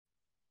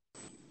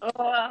Oh,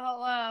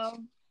 hello.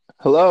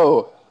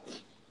 Hello.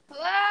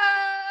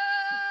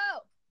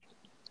 Hello!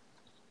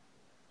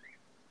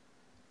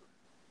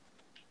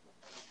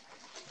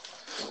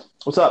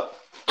 What's up?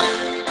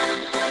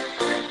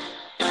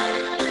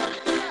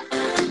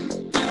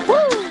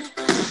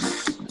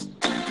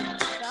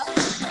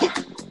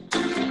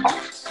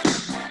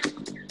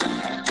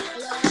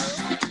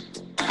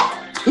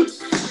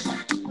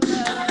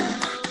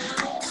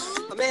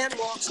 A man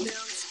walks down.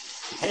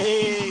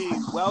 Hey,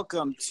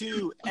 welcome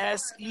to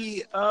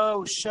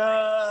SEO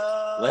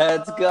Show.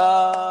 Let's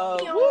go.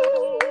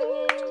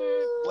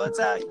 What's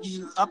up,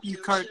 you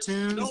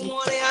cartoons? Don't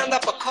want to end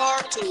up a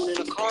cartoon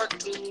in a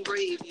cartoon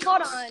graveyard.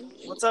 Hold on.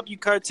 What's up, you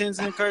cartoons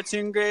in the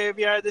cartoon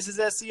graveyard? This is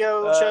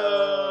SEO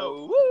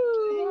Show.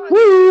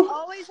 Woo!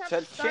 Always have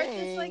to start this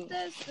Cha-ching. like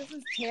this? This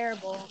is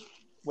terrible.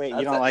 Wait, That's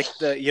you don't a- like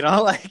the you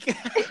don't like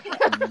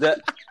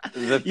The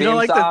theme you don't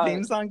like song. the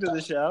theme song to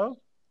the show?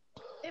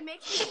 It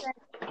makes me sick.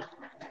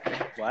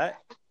 What?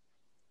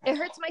 It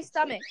hurts my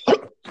stomach.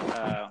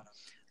 To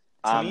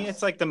me,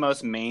 it's like the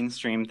most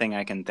mainstream thing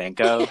I can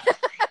think of.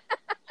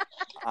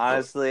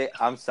 Honestly,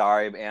 I'm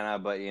sorry, Anna,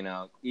 but eat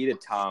a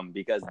Tum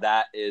because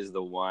that is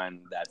the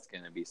one that's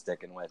gonna be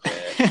sticking with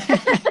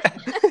it.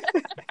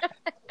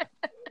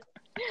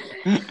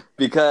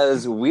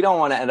 Because we don't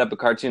want to end up a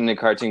cartoon in a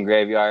cartoon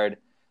graveyard.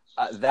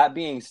 That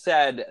being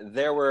said,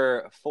 there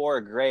were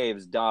 4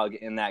 graves dug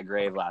in that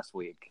grave last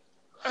week.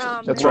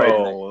 That's right.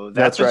 Whoa, that's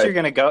That's what right. you're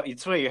gonna go.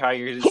 It's what how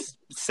you're gonna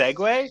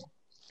segue.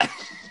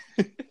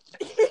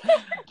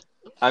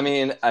 I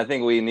mean, I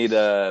think we need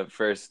to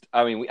first.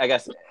 I mean, I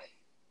guess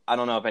I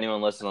don't know if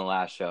anyone listened to the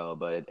last show,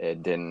 but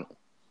it didn't.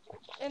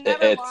 It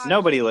never It's- launched.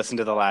 Nobody listened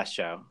to the last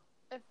show.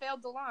 It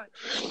failed to launch.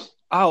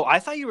 Oh, I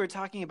thought you were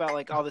talking about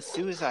like all the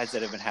suicides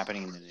that have been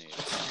happening in the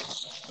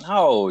news.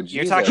 No,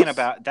 You're Jesus. talking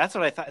about that's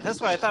what I thought. That's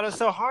why I thought it was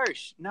so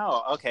harsh.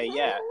 No, okay,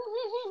 yeah,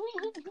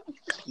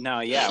 no,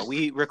 yeah.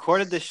 We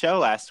recorded the show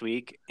last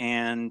week,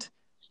 and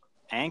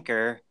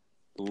Anchor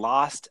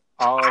lost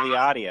all of the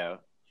audio.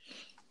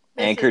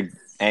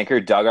 Anchor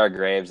dug our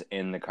graves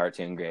in the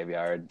cartoon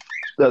graveyard.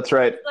 That's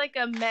right. It's like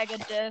a mega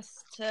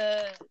diss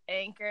to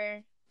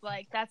Anchor.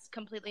 Like, that's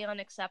completely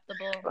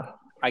unacceptable.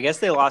 I guess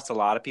they lost a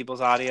lot of people's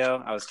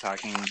audio. I was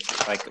talking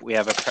like we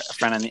have a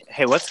friend on the.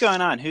 Hey, what's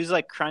going on? Who's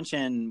like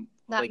crunching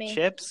Not like me.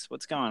 chips?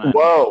 What's going on?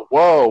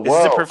 Whoa. This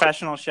is a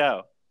professional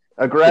show.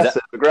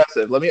 Aggressive.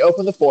 Let me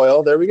open the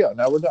foil. There we go.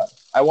 Now we're done.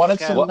 I wanted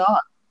Okay. some What- non.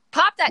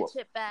 Pop that What-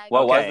 chip bag.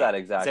 What was Okay. that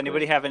exactly? Does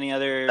anybody have any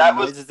other That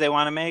was- noises they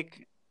want to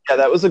make? Yeah,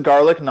 that was a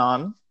garlic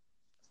non.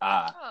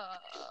 Ah,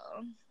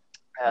 Oh.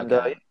 And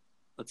Okay.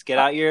 Let's get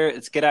out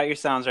your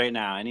sounds right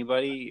now.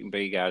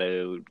 Anybody got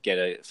to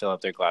fill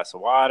up their glass of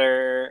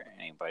water?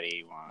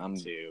 Anybody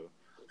want to?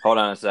 hold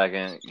on a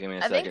second. Give me a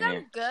I think second I'm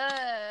here.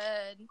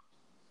 good.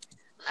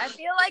 I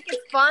feel like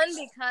it's fun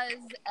because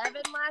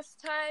Evan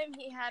last time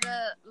he had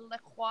a La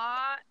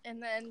Croix,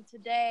 and then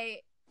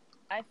today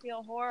I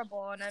feel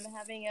horrible and I'm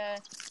having a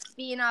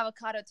bean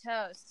avocado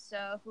toast.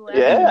 So whoever,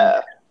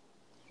 yeah.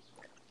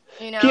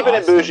 Keeping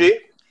it Awesome. bougie.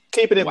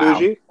 Keeping it Wow.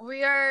 bougie.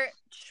 we are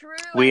true.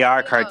 We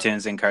are SEOs.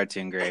 cartoons in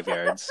cartoon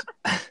graveyards.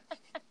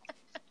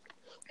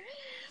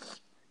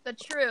 The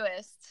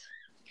truest.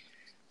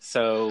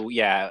 So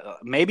yeah,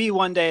 maybe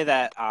one day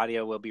that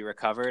audio will be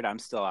recovered. I'm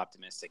still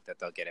optimistic that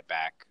they'll get it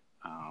back.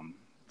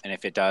 And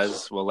if it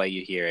does, we'll let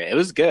you hear it. It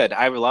was good.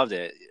 I loved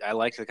it. I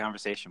liked the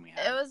conversation we It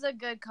had. was a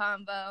good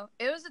combo.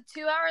 It was a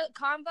 2-hour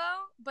combo,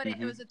 but it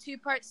Mhm. was a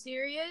 2-part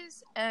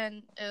series,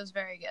 and it was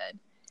very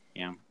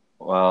good.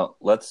 Well,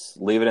 let's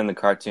leave it in the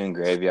cartoon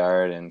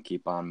graveyard and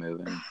keep on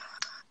moving.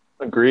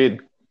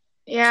 Agreed.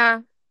 Yeah.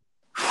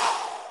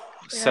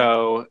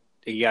 So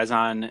you guys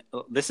on?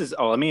 This is.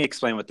 Oh, let me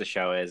explain what the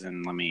show is,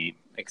 and let me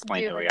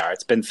explain Do who we it. are.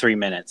 It's been 3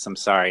 minutes. I'm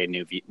sorry,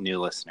 new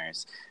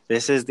listeners.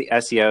 This is the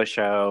SEO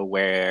show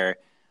where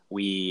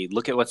we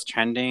look at what's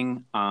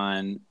trending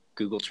on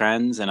Google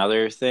Trends and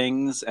other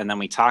things, and then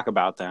we talk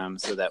about them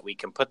so that we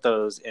can put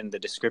those in the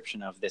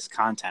description of this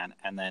content,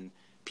 and then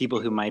people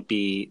who might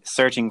be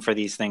searching for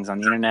these things on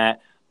the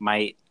internet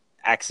might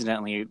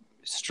accidentally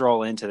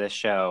stroll into this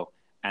show,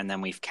 and then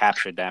we've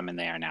captured them, and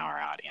they are now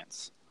our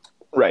audience.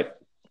 Right.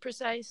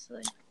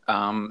 Precisely.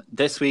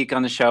 This week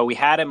on the show, we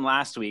had him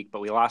last week,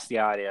 but we lost the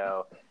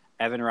audio.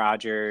 Evan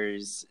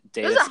Rogers, It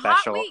data was a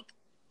special, hot week.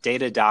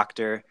 data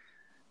doctor,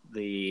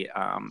 the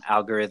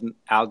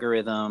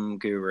algorithm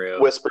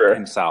guru Whisperer.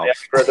 himself,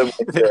 Algorithm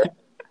whisperer.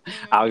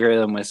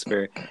 algorithm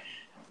whisper.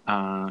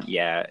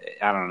 Yeah,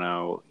 I don't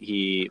know.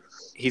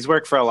 He's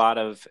worked for a lot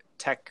of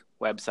tech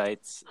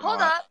websites.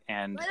 Hold up.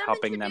 and Let him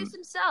helping them. introduce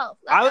himself.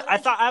 I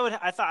thought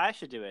I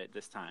should do it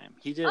this time.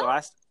 He did it Oh.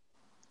 last.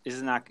 Is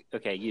it not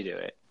okay? You do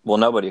it. Well,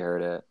 nobody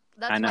heard it.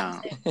 That's I what know.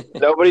 I'm saying.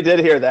 Nobody did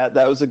hear that.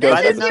 That was a This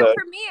ghost is your episode.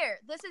 premiere.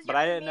 This is your But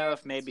I didn't know premiere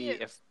if maybe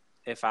too.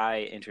 if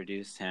I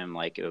introduced him,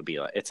 like it would be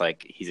like it's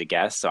like he's a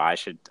guest, so I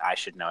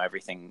should know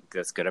everything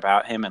that's good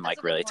about him and That's like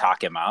a good really point.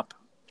 talk him up.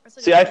 That's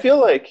a See, good I one. feel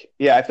like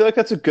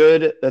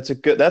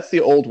that's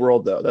the old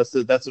world though. That's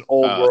the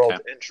old world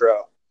Oh,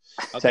 intro.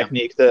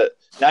 technique that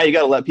now you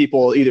got to let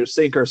people either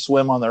sink or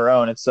swim on their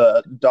own. It's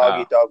a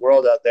dog eat dog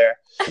world out there.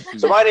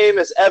 So my name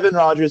is Evan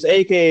Rogers,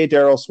 aka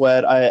Daryl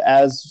Sweat.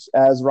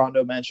 As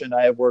Rondo mentioned,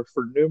 I have worked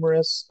for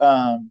numerous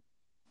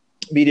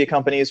media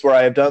companies where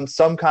I have done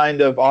some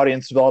kind of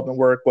audience development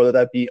work, whether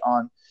that be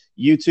on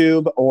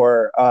YouTube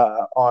or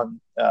on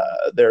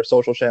their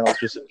social channels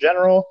just in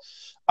general.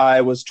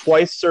 I was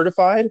twice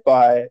certified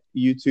by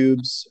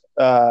YouTube's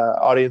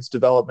audience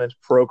development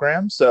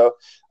program. So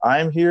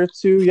I'm here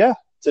to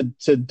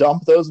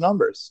dump those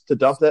numbers, to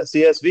dump that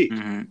CSV.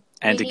 Mm-hmm.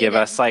 And to give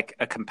us like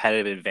a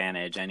competitive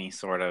advantage, any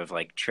sort of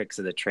like tricks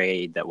of the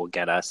trade that will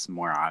get us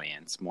more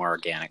audience, more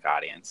organic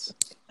audience.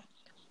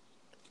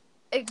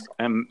 Is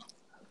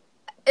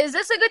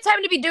this a good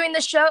time to be doing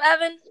the show,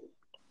 Evan?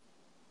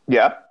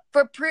 Yeah.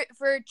 For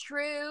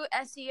true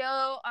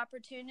SEO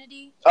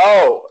opportunity?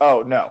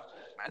 Oh no.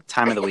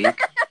 Time of the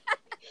week.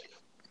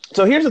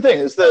 So here's the thing: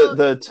 is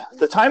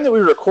the time that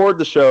we record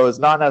the show is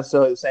not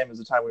necessarily the same as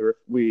the time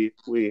we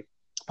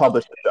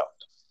publish the show.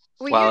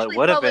 Well, it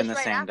would have been the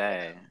same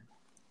day.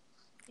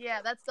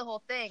 Yeah, that's the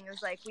whole thing.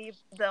 Is like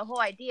the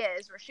whole idea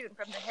is we're shooting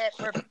from the hip.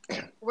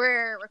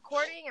 We're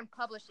recording and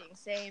publishing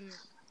same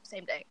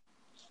day.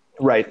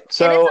 Right.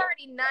 So and it's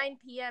already 9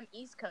 p.m.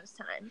 East Coast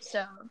time.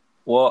 So.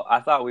 Well, I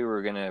thought we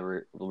were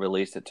gonna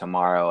release it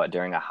tomorrow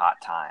during a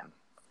hot time.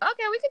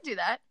 Okay, we could do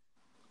that.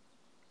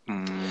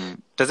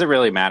 Does it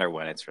really matter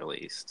when it's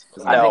released?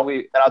 No,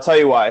 and I'll tell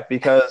you why.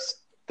 Because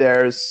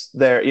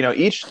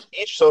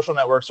each social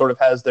network sort of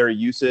has their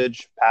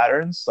usage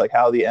patterns, like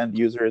how the end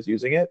user is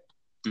using it.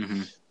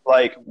 Mm-hmm.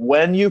 Like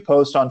when you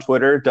post on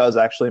Twitter does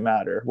actually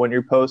matter. When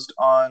you post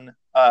on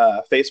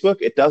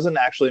Facebook, it doesn't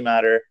actually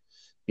matter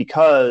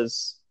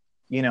because,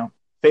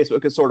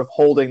 Facebook is sort of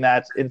holding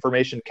that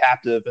information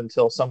captive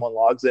until someone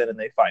logs in and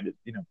they find it,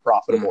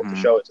 profitable to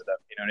show it to them.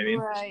 You know what I mean?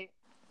 Right.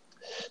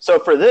 So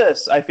for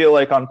this, I feel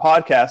like on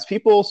podcasts,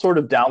 people sort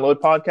of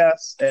download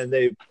podcasts and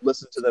they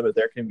listen to them at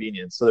their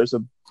convenience. So there's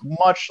a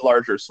much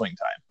larger swing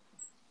time.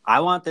 I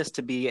want this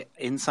to be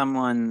in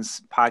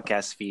someone's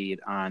podcast feed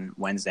on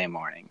Wednesday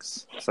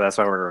mornings. So that's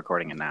why we're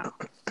recording it now.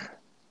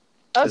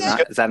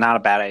 Okay. Is that not a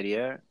bad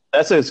idea?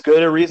 That's as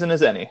good a reason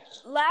as any.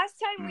 Last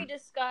time we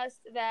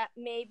discussed that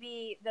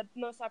maybe the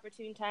most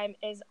opportune time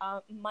is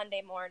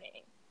Monday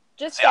morning.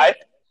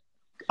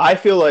 I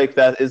feel like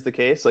that is the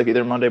case, like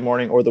either Monday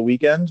morning or the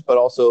weekend, but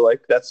also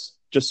like that's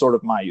just sort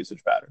of my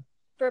usage pattern.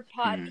 For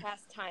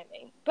podcast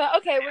timing. But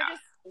okay, we're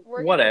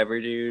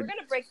dude. We're going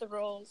to break the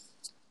rules.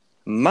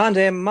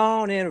 Monday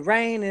morning,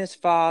 rain is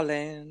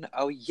falling.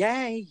 Oh,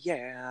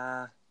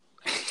 yeah.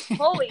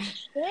 Holy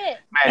shit.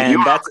 Man,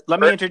 let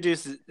me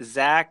introduce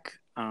Zach.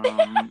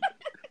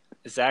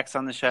 Zach's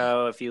on the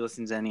show. If you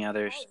listen to any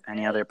other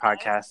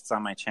podcasts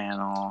on my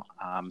channel,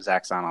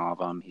 Zach's on all of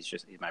them. He's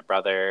my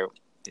brother,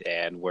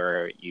 and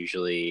we're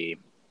usually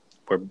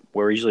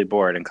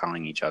bored and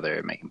calling each other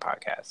and making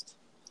podcasts.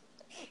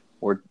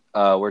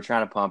 We're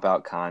trying to pump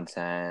out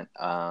content,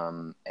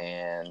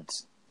 and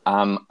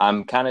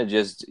I'm kind of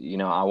just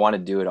I want to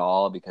do it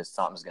all because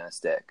something's gonna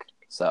stick.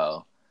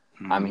 So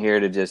I'm here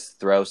to just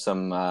throw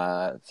some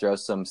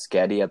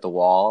sketty at the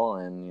wall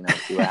and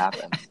see what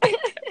happens.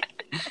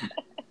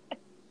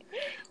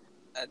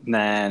 And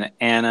then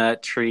Anna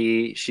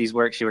Tree, she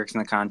works in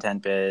the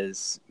content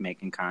biz,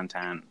 making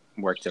content.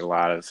 Worked at a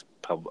lot of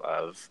I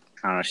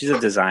don't know. She's a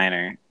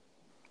designer.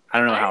 I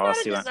don't know how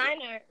else you want. I'm not a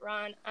designer,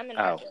 Ron. I'm an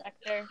art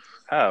director.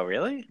 Oh,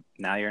 really?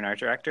 Now you're an art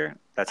director?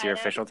 That's your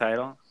official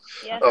title?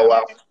 Yes. Oh,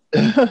 wow.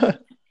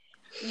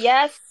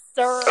 Yes,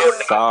 sir.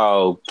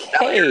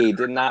 Okay,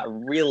 did not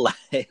realize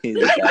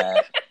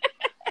that.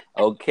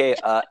 Okay,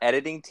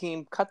 editing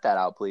team, cut that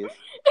out, please.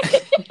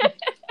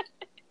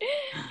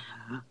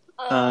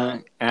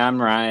 And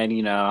I'm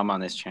Ryan. I'm on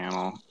this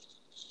channel.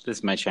 This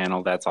is my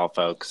channel. That's all,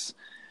 folks.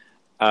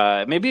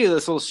 Maybe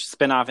this will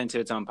spin off into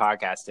its own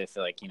podcast if,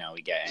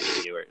 we get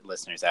any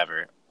listeners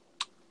ever.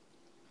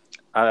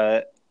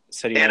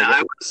 So do you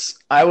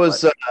I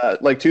was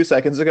like 2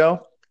 seconds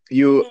ago.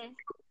 You,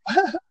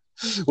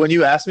 when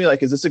you asked me,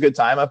 like, is this a good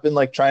time? I've been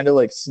like trying to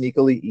like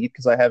sneakily eat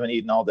because I haven't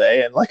eaten all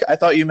day, and like I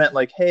thought you meant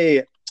like, hey,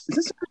 is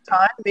this a good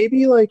time?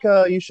 Maybe like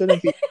you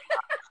shouldn't be.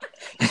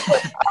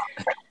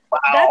 Wow.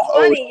 That's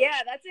funny.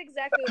 Yeah, that's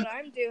exactly what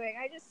I'm doing.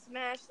 I just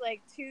smashed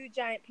like 2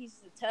 giant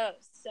pieces of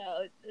toast.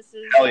 So this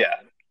is. Hell yeah.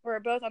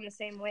 We're both on the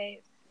same wave.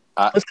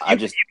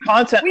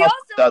 Content.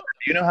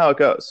 You know how it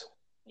goes.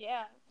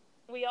 Yeah.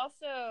 We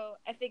also,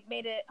 I think,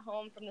 made it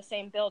home from the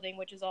same building,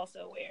 which is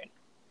also weird.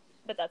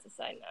 But that's a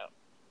side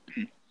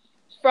note.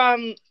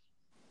 From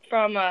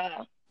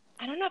I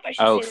don't know if I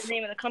should say the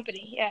name of the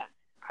company. Yeah.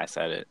 I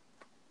said it.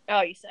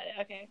 Oh, you said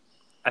it. Okay.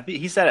 I think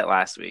he said it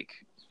last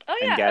week. Oh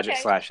yeah.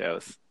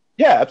 Gadget/Oath.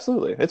 Yeah,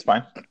 absolutely. It's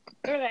fine.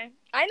 Okay.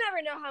 I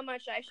never know how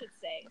much I should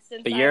say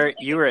But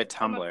you were at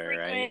Tumblr,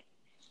 right?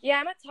 Yeah,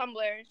 I'm at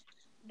Tumblr,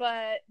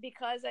 but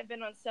because I've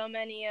been on so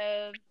many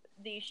of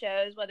these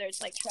shows, whether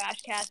it's like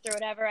Trashcast or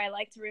whatever, I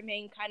like to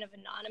remain kind of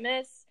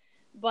anonymous,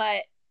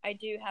 but I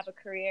do have a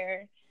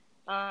career.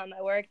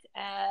 I worked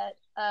at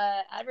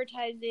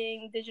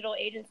advertising digital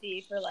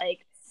agency for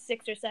like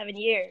 6 or 7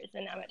 years,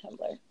 and I'm at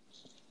Tumblr.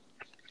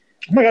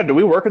 Oh my god, do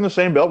we work in the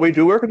same building? We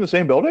do work in the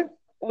same building?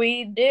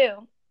 We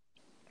do.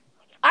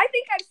 I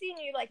think I've seen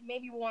you like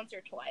maybe once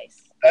or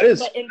twice. That is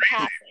but in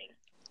passing.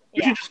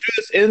 We should just do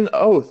this in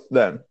oath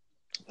then.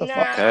 The Nah,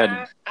 fuck? Good.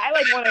 I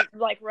like want to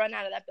like run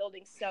out of that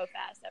building so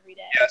fast every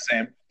day. Yeah,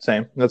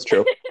 same. That's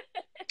true.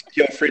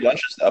 You have free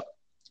lunch and stuff.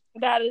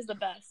 That is the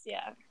best,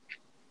 yeah.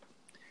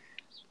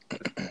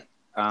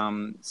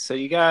 So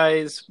you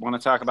guys want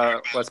to talk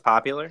about what's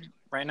popular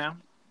right now?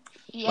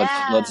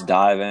 Yeah. Let's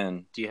dive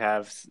in. Do you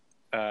have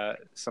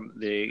some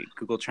the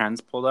Google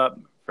Trends pulled up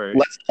for?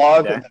 Let's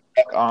log today? the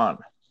fuck on.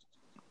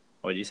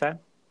 What did you say? I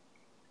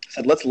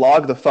said, let's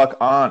log the fuck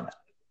on.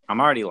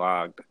 I'm already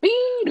logged. Where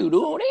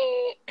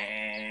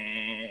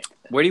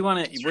do you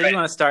want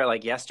to start?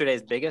 Like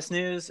yesterday's biggest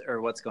news, or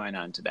what's going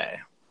on today?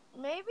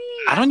 Maybe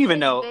I don't even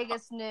know.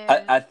 Biggest news.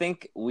 I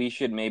think we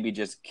should maybe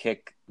just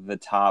kick the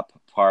top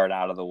part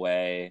out of the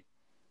way.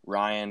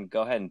 Ryan,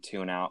 go ahead and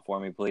tune out for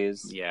me,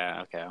 please.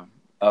 Yeah. Okay.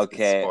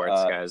 Okay.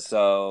 Sports, guys.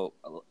 So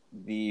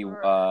the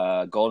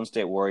Golden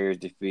State Warriors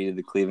defeated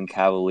the Cleveland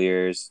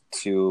Cavaliers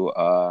to.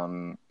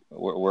 I'm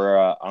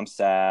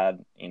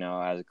sad,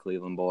 as a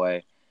Cleveland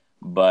boy,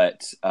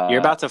 but You're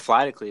about to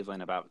fly to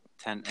Cleveland about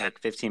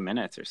 15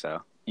 minutes or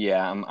so.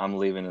 Yeah, I'm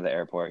leaving to the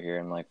airport here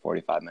in like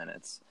 45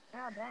 minutes.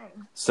 Oh,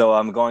 dang. So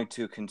I'm going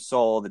to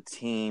console the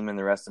team and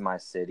the rest of my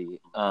city.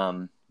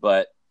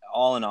 But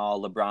all in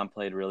all, LeBron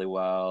played really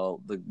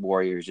well. The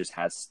Warriors just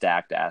had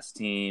stacked ass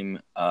team.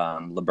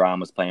 LeBron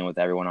was playing with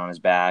everyone on his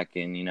back,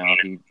 and he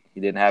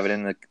didn't have it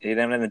in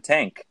the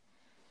tank.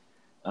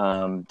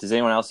 Does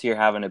anyone else here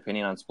have an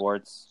opinion on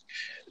sports?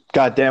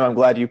 God damn, I'm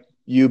glad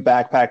you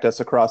backpacked us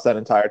across that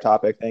entire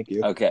topic. Thank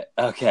you. Okay.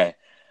 Thank you.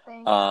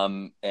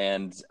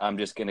 And I'm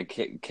just gonna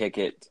kick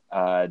it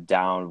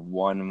down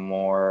one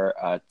more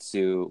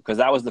because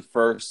that was the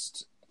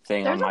first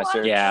thing There's on a my lot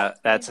search. Yeah,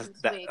 that's this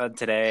week.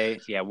 today.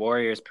 Yeah,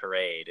 Warriors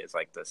Parade is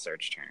like the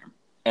search term.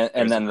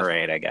 and then the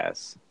Parade, I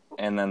guess.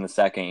 and then the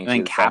second. And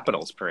then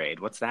Capitals Parade.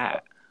 What's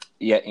that?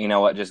 Yeah, you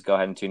know what? Just go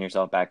ahead and tune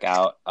yourself back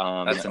out.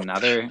 That's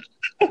another.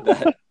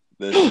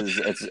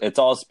 It's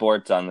all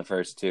sports on the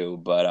first two,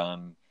 but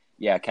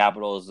yeah,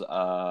 Capitals,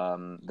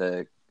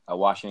 the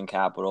Washington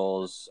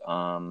Capitals,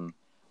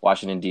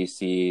 Washington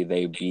D.C.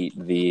 They beat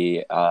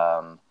the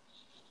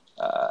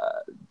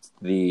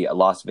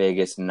Las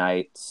Vegas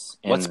Knights.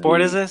 What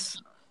sport is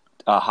this?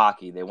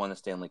 Hockey. They won the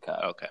Stanley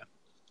Cup. Okay.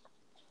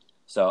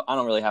 So I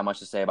don't really have much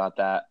to say about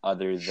that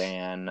other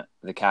than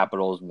the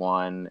Capitals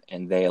won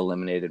and they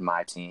eliminated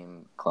my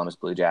team, Columbus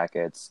Blue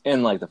Jackets,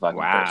 in like the fucking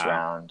first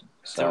round.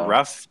 It's a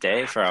rough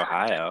day for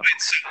Ohio.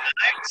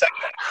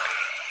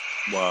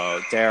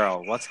 Whoa,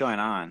 Daryl, what's going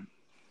on?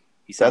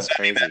 You sound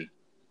crazy.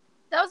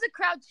 That was a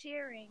crowd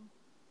cheering.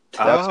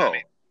 Oh.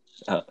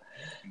 Uh,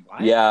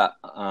 What? Yeah.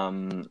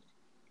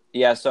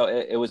 Yeah, so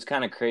it was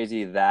kind of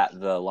crazy that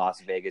the Las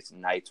Vegas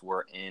Knights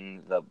were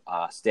in the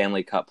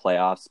Stanley Cup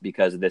playoffs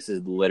because this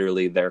is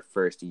literally their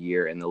first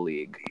year in the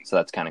league. So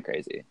that's kind of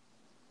crazy.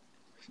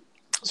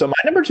 So my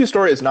number 2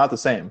 story is not the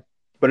same,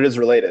 but it is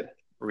related.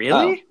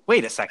 Really?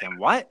 Wait a second.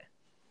 What?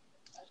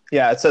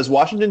 Yeah, it says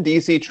Washington,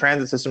 D.C.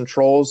 transit system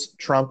trolls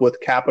Trump with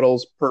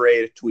Capitals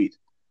parade tweet.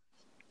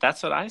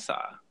 That's what I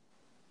saw.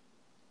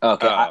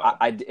 Okay, Oh.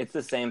 it's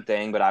the same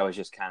thing, but I was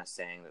just kind of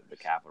saying that the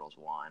Capitals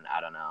won. I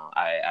don't know.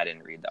 I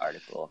didn't read the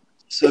article.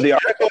 So the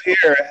article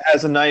here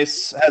has a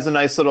nice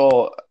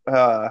little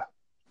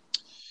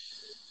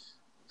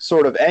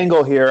sort of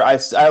angle here.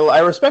 I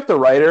respect the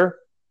writer.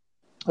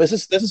 This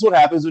is what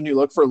happens when you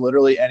look for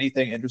literally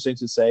anything interesting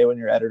to say when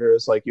your editor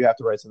is like, you have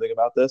to write something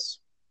about this.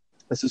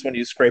 This is when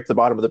you scrape the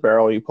bottom of the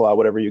barrel, you pull out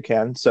whatever you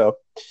can. So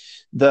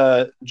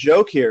the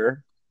joke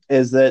here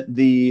is that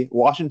the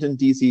Washington,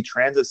 D.C.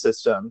 transit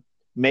system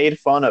made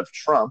fun of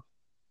Trump,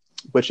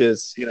 which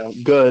is,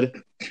 good.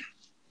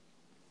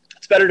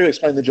 It's better to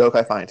explain the joke,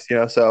 I find,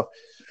 so so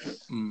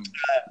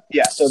they're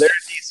in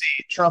DC.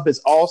 Trump is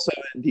also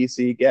in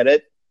DC, get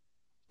it?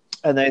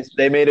 And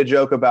they made a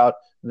joke about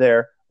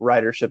their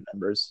ridership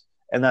numbers,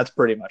 and that's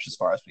pretty much as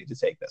far as we need to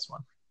take this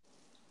one.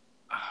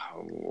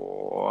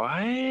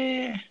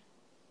 What?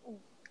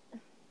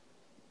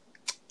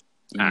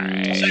 All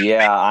right.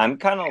 Yeah, I'm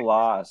kind of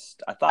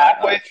lost. I thought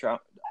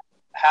Trump.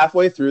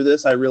 Halfway through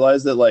this, I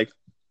realized that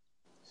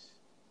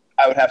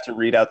I would have to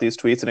read out these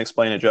tweets and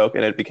explain a joke,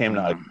 and it became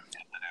not.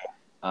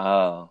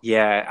 Oh,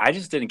 Yeah, I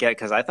just didn't get it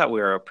because I thought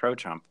we were a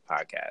pro-Trump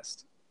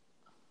podcast.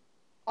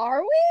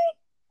 Are we?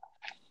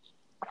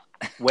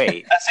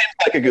 Wait. That seems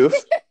like a goof.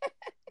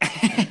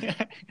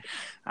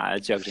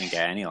 That joke didn't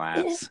get any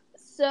laughs.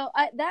 So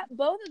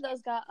both of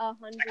those got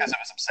Because it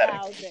was upsetting.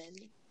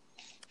 100,000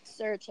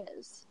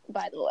 searches.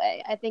 By the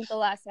way, I think the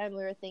last time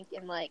we were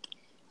thinking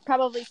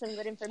probably some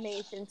good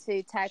information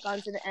to tack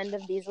onto the end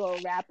of these little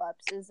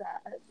wrap-ups is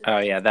Oh,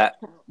 yeah, that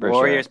For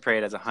Warriors sure.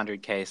 Parade has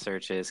 100K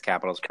searches,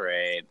 Capitals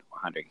Parade,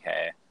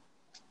 100K.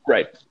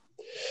 Right.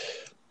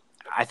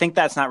 I think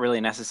that's not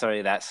really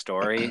necessarily that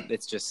story.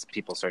 It's just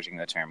people searching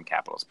the term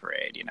Capitals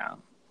Parade, Yeah.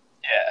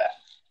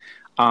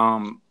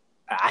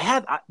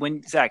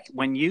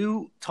 when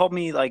you told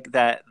me like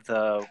that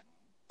the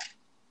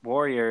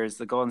Warriors,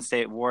 the Golden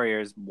State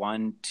Warriors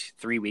won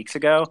 3 weeks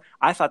ago,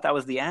 I thought that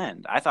was the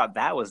end. I thought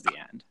that was the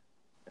end.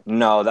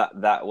 No,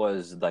 that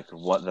was like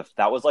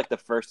that was like the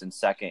first and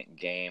second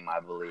game, I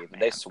believe.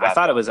 They swept. I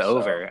thought it was them,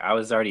 over. I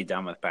was already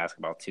done with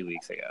basketball 2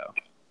 weeks ago.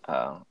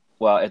 Oh,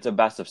 well, it's a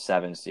best of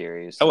 7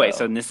 series. Oh wait,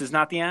 so this is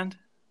not the end?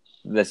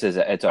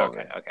 It's over.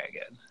 Okay,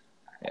 good.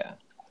 Yeah.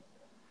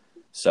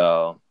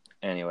 So,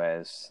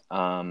 anyways,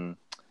 a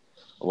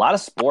lot of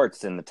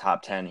sports in the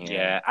top 10 here.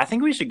 Yeah, I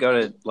think we should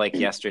go to like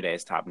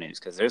yesterday's top news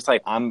because there's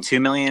like 2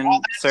 million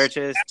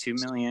searches, 2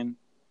 million.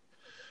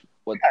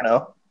 I don't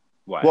know.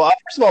 What? Well,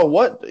 first of all,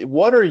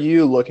 what are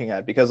you looking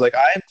at? Because like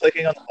I am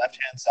clicking on the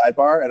left-hand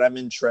sidebar and I'm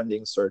in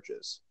trending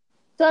searches.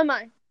 So am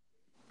I.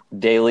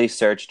 Daily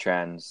search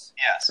trends.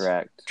 Yes.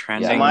 Correct.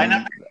 Trending So my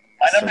number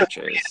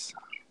searches.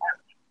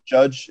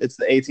 Judge, it's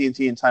the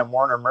AT&T and Time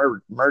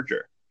Warner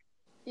merger.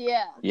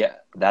 Yeah. Yeah,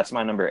 that's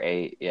my number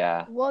 8.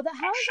 Yeah. Well,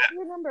 how is that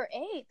your number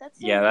 8? That's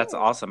so That's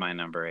weird. also my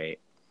number 8.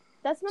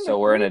 That's number So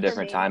we're in 3 a for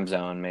different me. time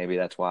zone. Maybe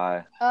that's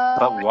why.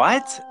 But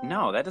what?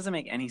 No, that doesn't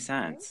make any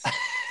sense.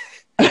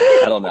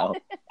 I don't know.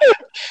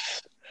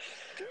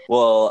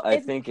 Well, I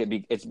think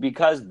it's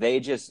because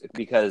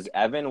because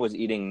Evan was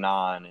eating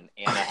naan and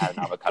Anna had an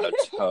avocado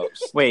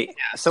toast. Wait,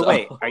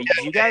 wait, are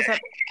you guys have?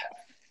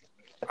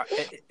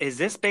 Is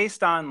this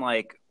based on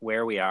like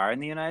where we are in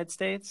the United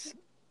States?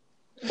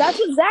 That's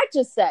what Zach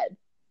just said.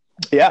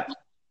 Yeah.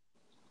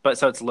 But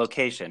so it's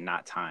location,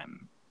 not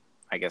time.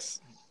 I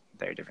guess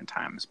they're different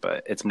times,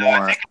 but it's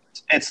more.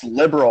 It's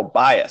liberal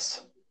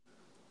bias.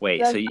 Wait,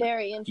 That's so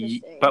very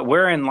interesting. but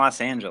we're in Los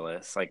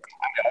Angeles. Like,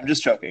 I'm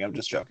just joking.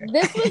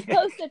 This was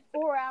posted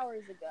 4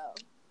 hours ago.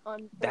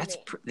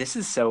 This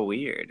is so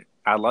weird.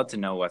 I'd love to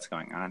know what's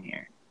going on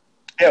here.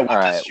 Yeah.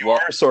 What does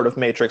your sort of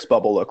matrix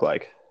bubble look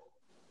like?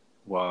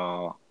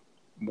 Well,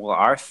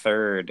 our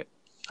third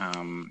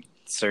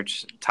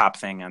search top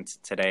thing on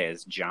today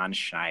is John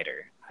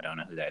Schneider. I don't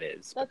know who that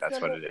is, but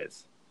that's what it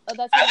is. Oh,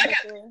 that's number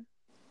 3.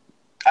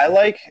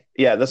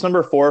 That's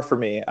number 4 for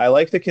me. I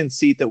like the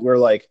conceit that we're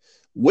like,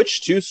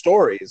 which 2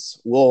 stories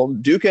will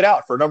duke it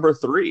out for number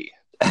 3?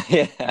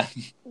 Yeah.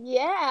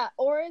 Yeah,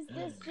 or is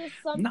this just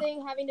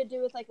something having to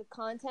do with like a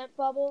content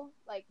bubble?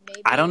 Like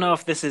maybe I don't know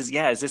if this is.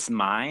 Yeah, is this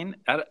mine?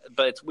 But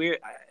it's weird.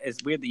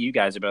 It's weird that you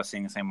guys are both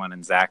seeing the same one,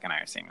 and Zach and I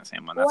are seeing the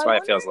same one. That's why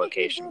it feels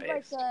location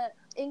based. Like a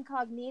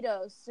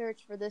incognito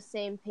search for the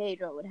same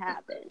page, what would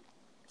happen?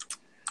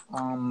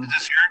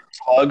 Does your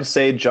plug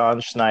say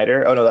John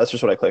Schneider? Oh no, that's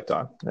just what I clicked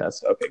on.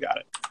 That's okay. Got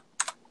it.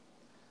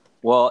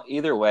 Well,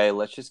 either way,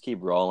 let's just keep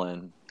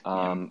rolling.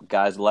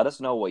 Guys, let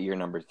us know what your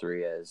number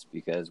 3 is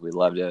because we'd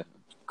love to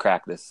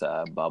crack this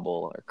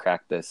bubble or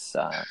crack the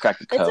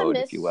code,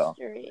 if you will.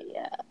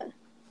 Yeah.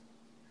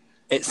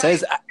 It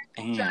says,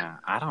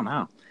 I don't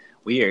know.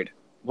 Weird.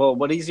 Well,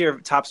 what is your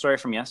top story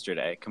from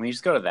yesterday? Can we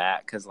just go to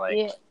that? Because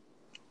I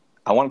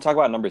want to talk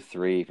about number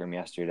 3 from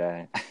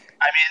yesterday. I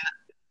mean,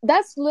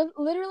 that's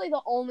literally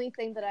the only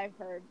thing that I've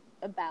heard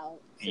about.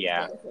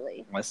 Yeah.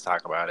 Let's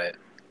talk about it.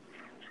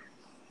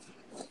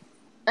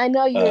 I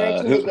know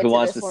you're who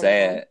wants to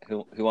say it?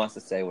 Who wants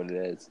to say what it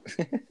is?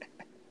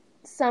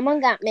 Someone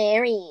got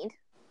married.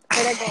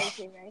 Or they're going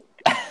to, right?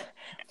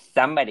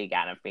 Somebody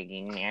got a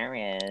freaking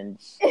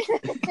marriage.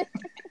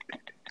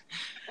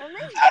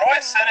 How do I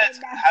set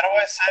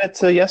it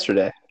to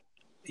yesterday?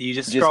 You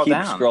just keep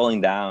down. Scrolling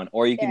down,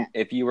 or you can,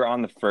 if you were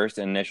on the first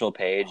initial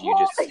page, you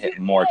just hit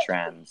more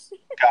trends.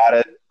 Got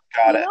it.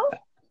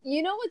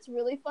 You know what's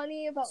really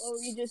funny about what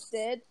we just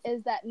did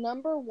is that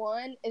number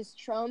 1 is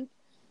Trump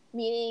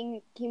meeting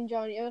Kim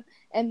Jong-un,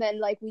 and then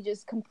like we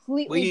just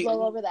completely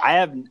blow over that. I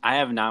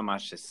have not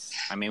much to.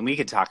 I mean, we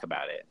could talk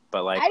about it,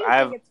 but like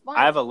I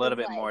have a little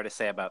bit more to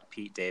say about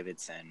Pete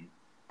Davidson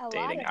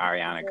dating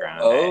Ariana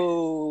Grande.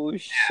 Oh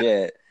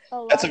shit!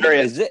 That's a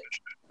very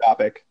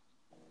topic.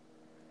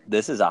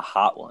 This is a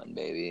hot one,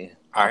 baby.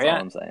 That's all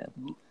I'm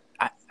saying.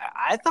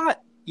 I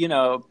thought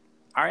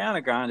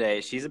Ariana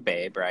Grande. She's a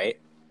babe, right?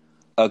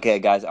 Okay,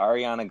 guys,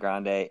 Ariana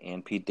Grande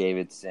and Pete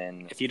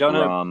Davidson. If you don't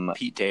know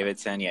Pete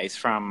Davidson, he's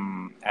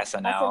from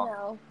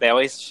SNL. They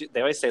always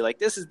say like,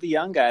 this is the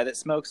young guy that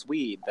smokes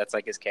weed. That's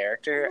like his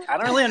character. I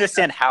don't really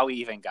understand how he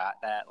even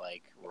got that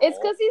like role. It's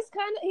because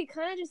he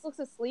kind of just looks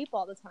asleep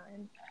all the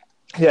time.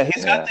 Yeah,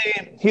 he's got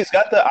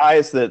the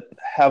eyes that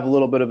have a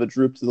little bit of a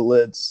droop to the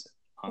lids.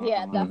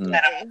 Yeah, definitely. And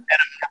a more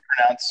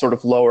pronounced sort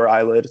of lower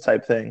eyelid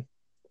type thing.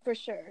 For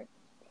sure.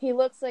 He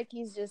looks like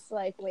he's just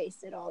like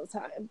wasted all the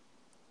time.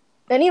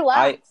 And he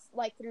laughs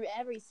like through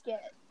every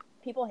skit.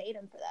 People hate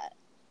him for that.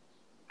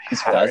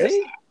 He's hilarious.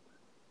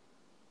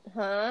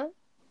 Huh?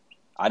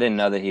 I didn't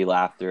know that he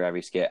laughed through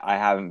every skit. I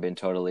haven't been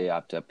totally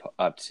up to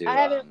I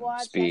haven't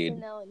watched speed.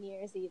 SNL in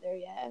years either.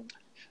 Yeah.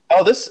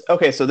 Oh,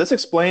 so this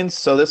explains.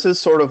 So this is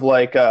sort of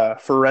like a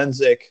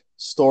forensic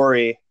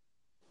story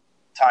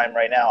time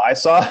right now. I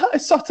saw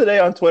today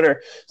on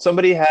Twitter some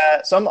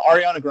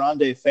Ariana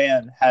Grande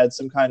fan had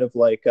some kind of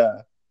like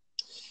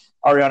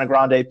Ariana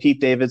Grande, Pete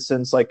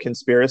Davidson's like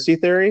conspiracy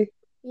theory.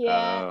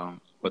 Yeah.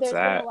 What's There's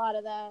that? been a lot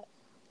of that.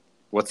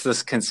 What's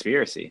this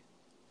conspiracy?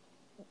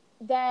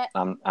 That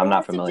I'm it not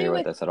has to familiar do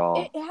with this at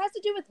all. It has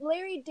to do with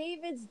Larry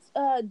David's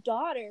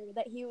daughter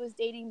that he was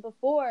dating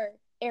before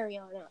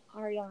Ariana.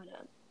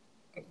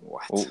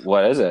 What?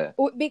 What is it?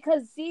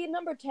 Because see,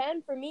 number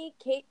 10 for me,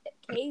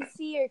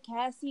 Casey or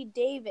Cassie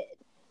David.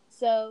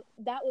 So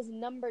that was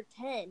number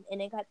 10,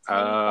 and it got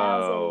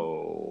 10,000.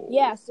 Oh.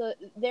 Yeah, so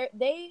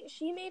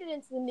she made it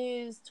into the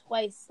news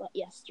twice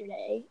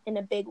yesterday in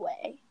a big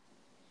way.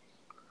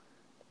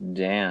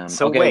 Damn.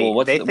 So okay, wait, well,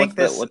 what's they the, think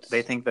what's this? the, what's,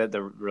 They think that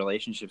the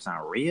relationship's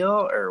not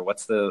real, or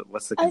what's the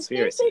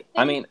conspiracy?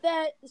 I think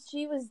that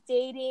she was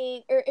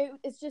dating, or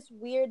it's just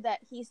weird that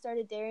he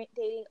started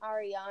dating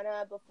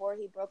Ariana before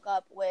he broke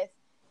up with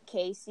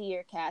Casey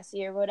or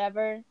Cassie or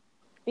whatever,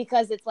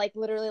 because it's like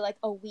literally like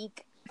a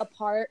week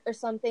apart or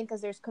something,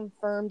 because there's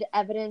confirmed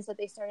evidence that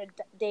they started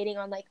dating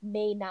on like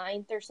May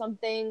 9th or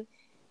something.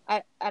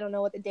 I don't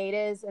know what the date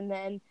is, and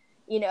then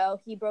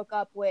he broke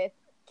up with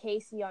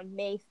Casey on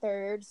May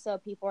 3rd, so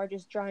people are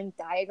just drawing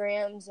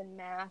diagrams and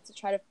math to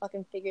try to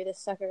fucking figure this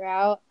sucker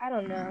out. I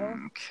don't know.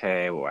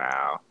 Okay,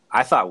 wow.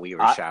 I thought we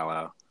were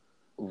shallow.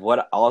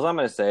 All I'm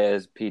gonna say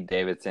is Pete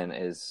Davidson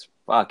is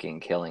fucking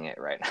killing it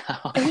right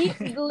now. This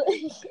is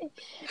literally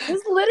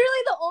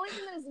the only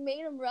thing that has made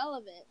him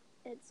relevant.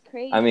 It's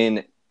crazy. I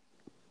mean,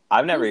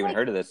 I've never even like,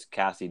 heard of this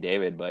Cassie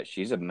David, but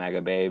she's a mega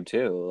babe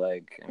too.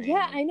 Like,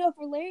 yeah, I know.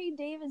 For Larry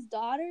David's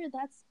daughter,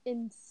 that's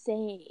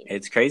insane.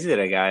 It's crazy that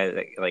a guy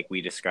that, like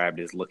we described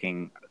as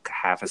looking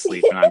half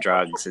asleep and on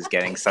drugs is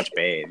getting such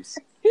babes.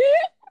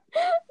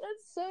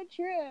 That's so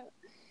true.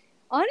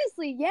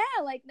 Honestly, yeah.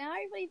 Like now,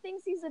 everybody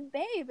thinks he's a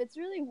babe. It's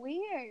really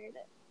weird.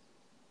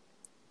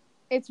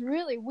 It's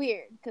really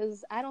weird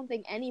because I don't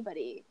think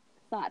anybody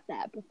thought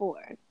that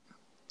before.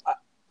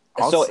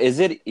 So is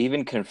it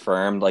even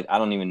confirmed? Like, I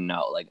don't even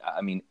know. Like,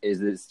 I mean, is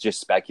this just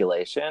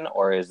speculation,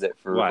 or is it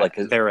for what, like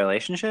their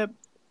relationship,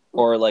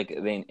 or like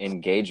the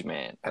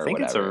engagement? Or I think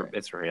whatever?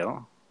 it's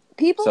real.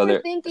 People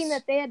were thinking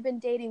that they had been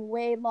dating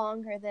way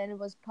longer than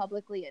was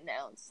publicly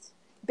announced.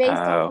 Based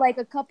on like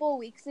a couple of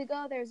weeks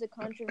ago, there's a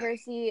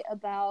controversy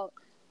about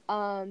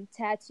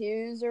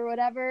tattoos or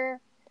whatever,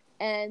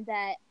 and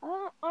that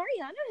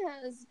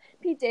Ariana has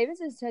Pete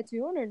Davidson's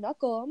tattoo on her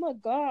knuckle. Oh my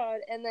god!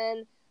 And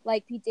then.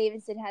 Like, Pete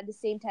Davidson had the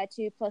same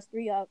tattoo plus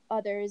 3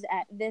 others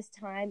at this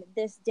time,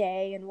 this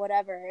day, and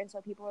whatever. And so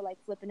people were, like,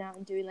 flipping out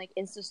and doing, like,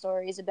 Insta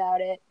stories about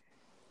it.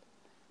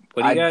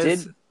 What do you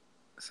guys...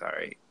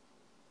 Sorry.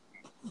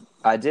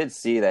 I did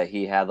see that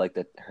he had, like,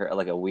 a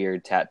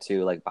weird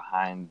tattoo, like,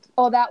 behind...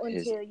 Oh, that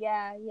one, too.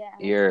 Yeah.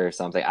 Ear or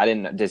something. I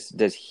didn't...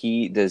 Does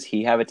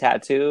he have a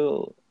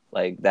tattoo,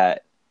 like,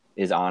 that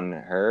is on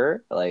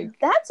her? Like...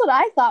 That's what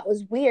I thought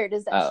was weird,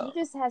 is that she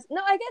just has...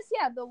 No, I guess,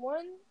 yeah, the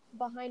one...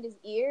 behind his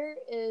ear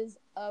is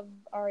of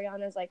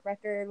Ariana's like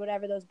record,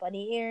 whatever, those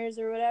bunny ears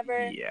or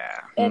whatever. Yeah.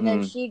 And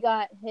then she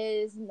got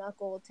his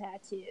knuckle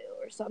tattoo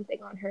or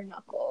something on her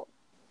knuckle.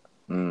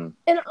 And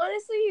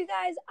honestly, you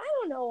guys, I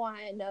don't know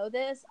why I know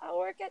this. I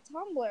work at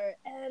Tumblr,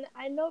 and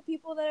I know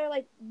people that are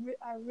like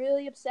are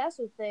really obsessed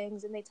with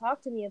things, and they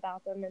talk to me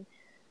about them, and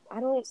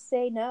I don't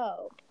say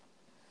no.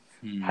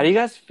 How do you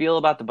guys feel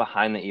about the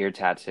behind the ear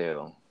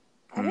tattoo?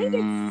 I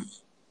think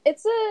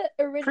it's a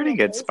original pretty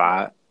good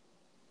spot.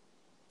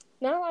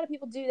 Not a lot of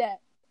people do that.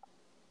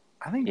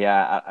 I think.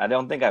 Yeah, I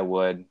don't think I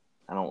would.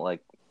 I don't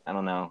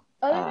know.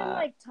 Other than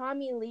like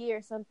Tommy Lee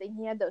or something,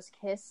 he had those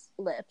kiss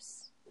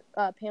lips.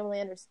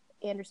 Pamela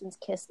Anderson's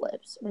kiss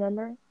lips.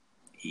 Remember?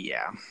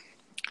 Yeah.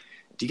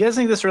 Do you guys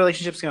think this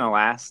relationship's gonna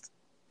last?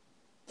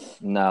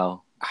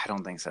 No, I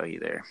don't think so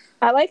either.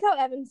 I like how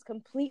Evan's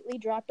completely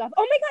dropped off.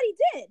 Oh my god, he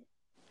did.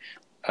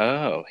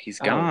 Oh, he's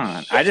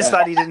gone. I just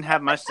thought he didn't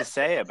have much to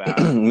say about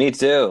it. Me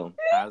too.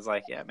 I was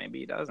like, yeah, maybe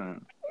he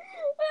doesn't.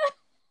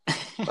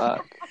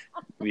 Fuck.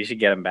 We should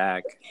get him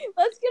back.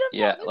 Let's get him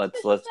Yeah, back.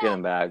 let's get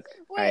him back.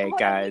 Wait, all right, hold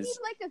guys. on. We need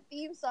like a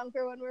theme song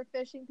for when we're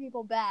fishing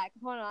people back.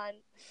 Hold on.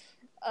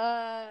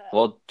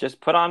 Well,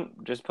 just put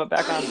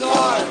back on. All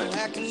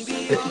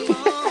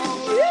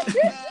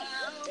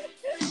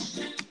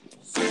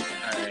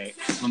right.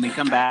 When we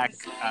come back,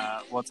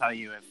 we'll tell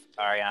you if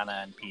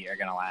Ariana and Pete are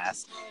gonna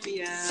last.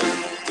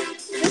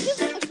 This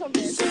is a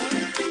commercial.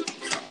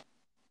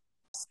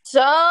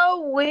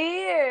 So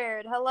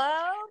weird.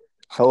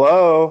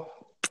 Hello.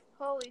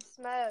 Holy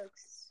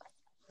smokes.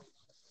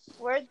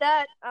 Where'd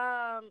that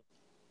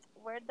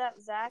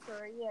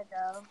Zacharia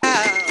go?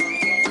 Oh!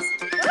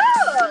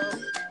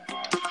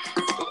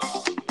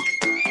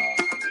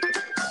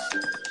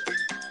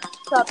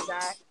 What's up,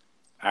 Zach?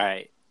 All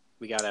right,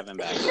 we got Evan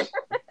back.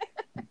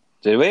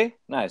 Did we?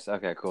 Nice.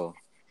 Okay, cool.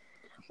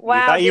 Wow,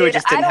 we thought you dude,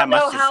 just didn't have much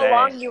to I don't know say. how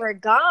long you were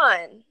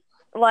gone.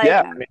 Like,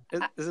 Yeah.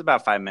 This is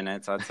about 5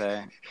 minutes, I'd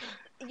say.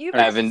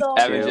 Evan so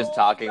just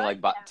talking like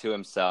to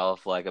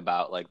himself, like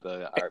about like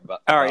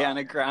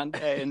Ariana Grande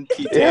and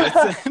Pete Yeah.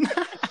 Davidson.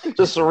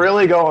 Just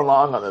really going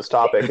long on this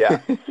topic, yeah.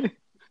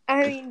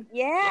 I mean,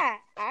 yeah,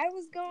 I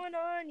was going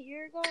on.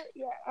 You're going.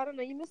 Yeah, I don't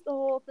know. You missed the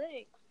whole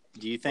thing.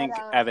 Do you think,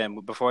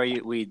 Evan, before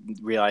we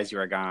realized you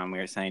were gone, we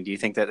were saying, do you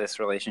think that this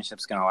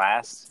relationship's going to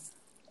last?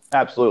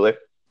 Absolutely.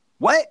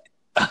 What?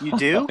 You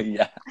do?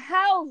 Yeah.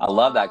 How? I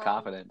love that long?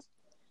 confidence.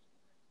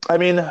 I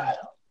mean,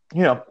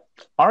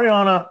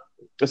 Ariana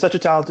is such a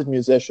talented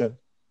musician.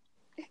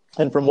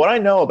 And from what I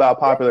know about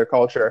popular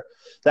culture,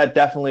 that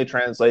definitely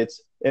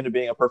translates into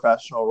being a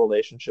professional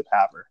relationship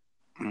haver.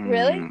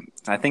 Really?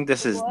 I think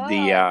this is Whoa, I the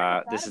never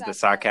thought this is about the that.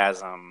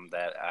 sarcasm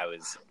that I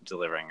was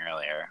delivering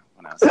earlier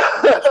when I was on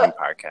the Dutchman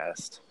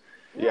podcast.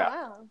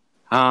 Yeah.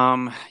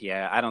 Wow.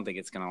 Yeah, I don't think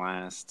it's gonna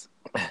last.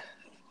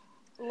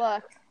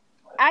 Look,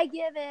 I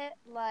give it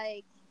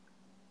like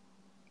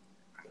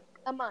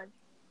a month.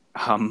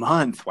 A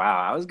month? Wow,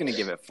 I was gonna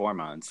give it 4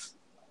 months.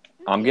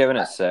 I'm giving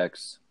it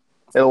 6.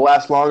 It'll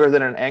last longer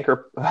than an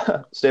Anchor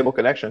stable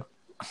connection.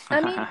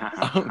 I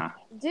mean,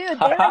 dude, they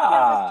like did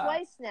this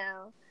twice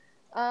now.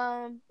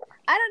 I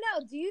don't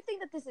know. Do you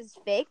think that this is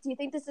fake? Do you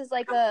think this is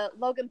like a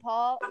Logan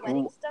Paul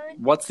wedding stunt?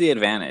 What's the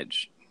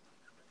advantage?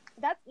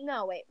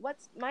 Wait.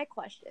 What's my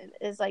question?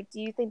 Is like, do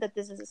you think that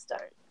this is a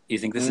stunt? You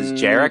think this is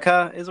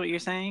Jerica? Is what you're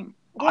saying?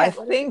 Yeah, I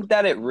what is think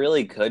that it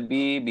really could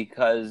be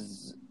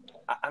because,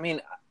 I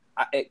mean,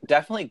 it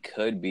definitely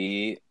could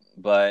be,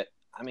 but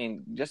I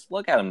mean, just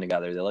look at them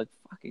together. They look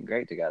fucking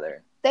great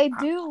together. They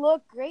do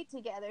look great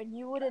together, and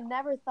you would have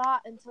never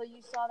thought until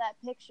you saw that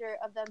picture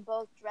of them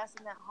both dressed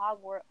in that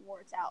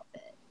Hogwarts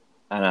outfit.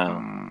 I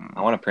know.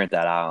 I want to print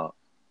that out.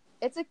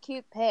 It's a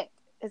cute pic.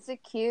 It's a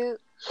cute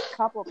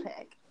couple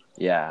pic.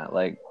 Yeah,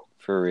 like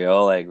for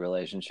real, like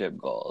relationship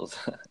goals.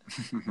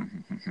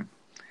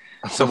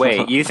 So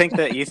wait, you think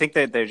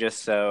that they're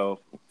just so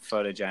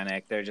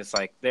photogenic?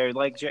 They're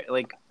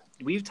like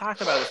we've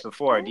talked about this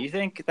before. Do you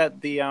think that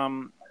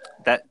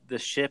the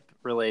ship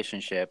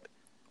relationship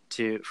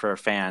for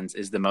fans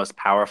is the most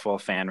powerful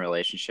fan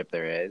relationship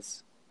there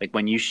is? Like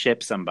when you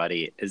ship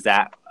somebody, is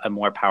that a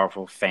more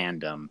powerful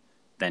fandom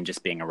than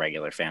just being a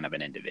regular fan of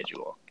an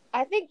individual?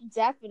 I think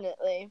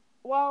definitely.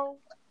 Well,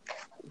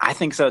 I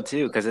think so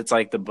too, because it's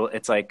like you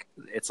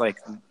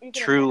can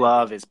true imagine.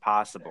 love is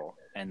possible,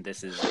 and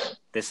this is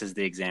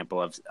the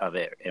example of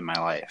it in my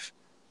life.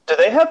 Do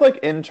they have like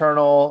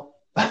internal?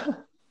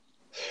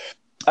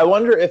 I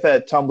wonder if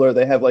at Tumblr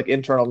they have like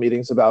internal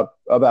meetings about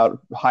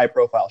high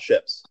profile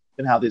ships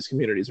and how these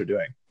communities are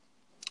doing.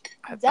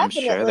 I'm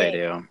sure they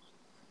do.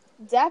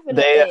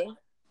 Definitely.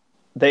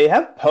 They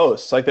have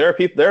posts. Like there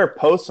are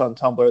posts on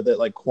Tumblr that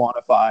like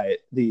quantify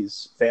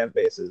these fan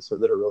bases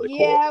that are really cool.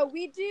 Yeah,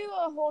 we do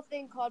a whole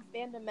thing called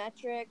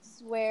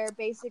Fandometrics, where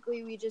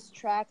basically we just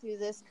track through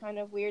this kind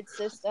of weird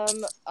system,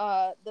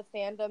 the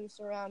fandom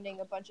surrounding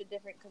a bunch of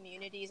different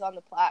communities on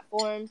the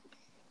platform.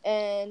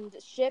 And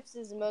ships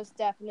is most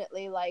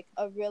definitely like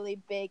a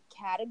really big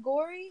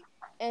category.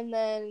 And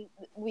then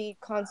we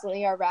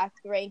constantly are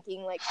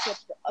ranking like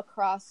ships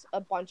across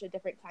a bunch of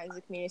different kinds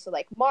of communities. So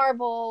like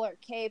Marvel or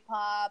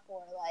K-pop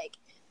or like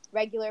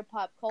regular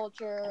pop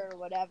culture or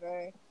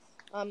whatever.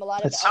 A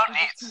lot of It's so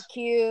neat.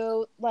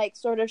 LGBTQ like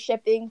sort of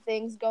shipping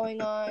things going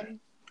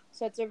on.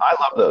 So it's I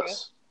love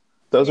those.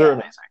 Those are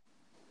amazing.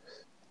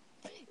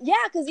 Yeah,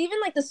 because even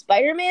like the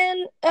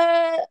Spider-Man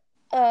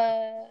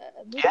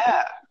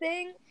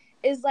thing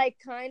is like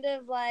kind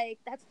of like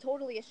that's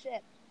totally a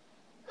ship.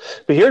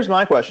 But here's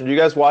my question: do you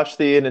guys watch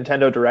the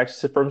Nintendo Direct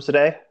from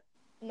today?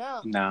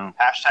 No.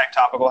 Hashtag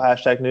topical,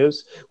 hashtag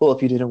news. Well,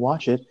 if you didn't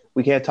watch it,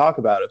 we can't talk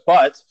about it.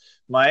 But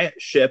my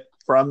ship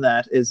from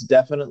that is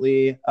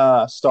definitely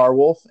Star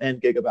Wolf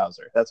and Giga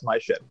Bowser. That's my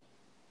ship.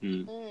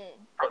 Mm.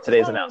 From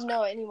today's I don't announcement.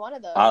 know any one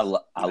of those.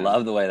 I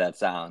love the way that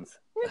sounds.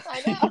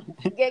 I know.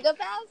 Giga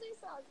Bowser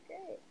sounds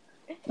great.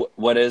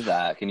 What is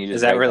that? Can you just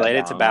Is that break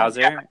related to down?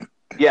 Bowser?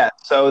 Yeah.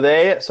 So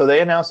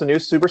they announced a new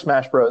Super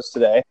Smash Bros.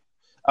 Today.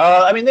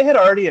 I mean, they had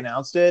already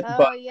announced it, Oh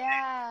but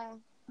yeah.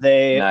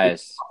 they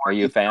Nice. Are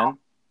you a fan?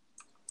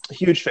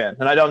 huge fan,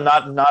 and I don't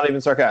not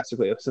even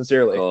sarcastically,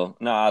 sincerely. Cool.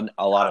 No,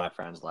 a lot of my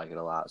friends like it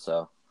a lot.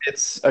 So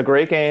It's a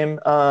great game.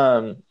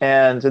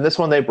 And in this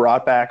one, they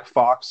brought back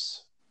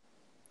Fox.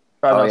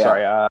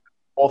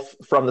 Wolf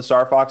from the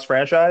Star Fox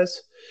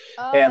franchise.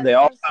 Oh, And they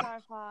I love also- Star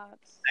Fox.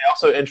 They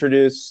also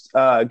introduced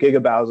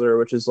Giga Bowser,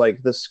 which is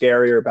like the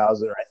scarier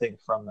Bowser, I think,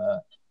 from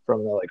the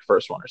like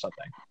first one or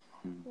something.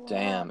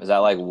 damn, is that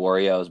like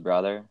Wario's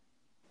brother?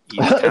 He's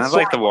kind It's of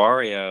like the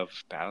Wario of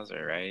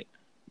Bowser, right?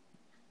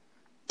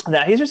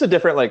 Now he's just a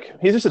different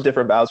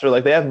Bowser.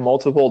 Like they have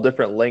multiple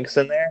different links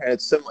in there, and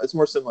it's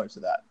more similar to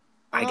that.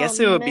 I Oh, guess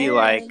it would be man.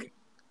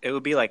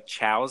 like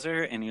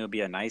Chowser, and he would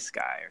be a nice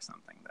guy or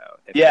something, though.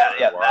 if Yeah,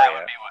 he were that Wario.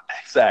 would be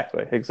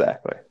exactly.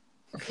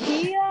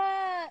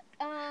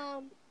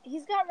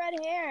 He's got red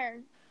hair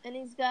and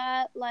he's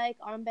got like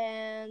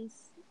armbands.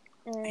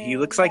 He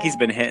looks like he's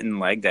been hitting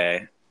leg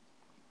day.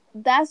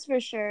 That's for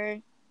sure.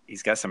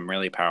 He's got some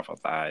really powerful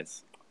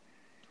thighs.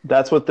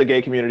 That's what the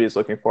gay community is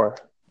looking for.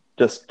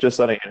 Just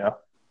letting you know.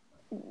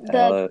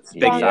 The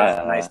Big Yeah.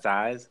 thighs, nice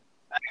thighs.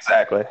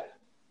 Exactly.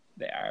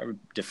 They are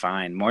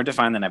defined, more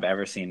defined than I've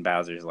ever seen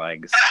Bowser's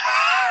legs.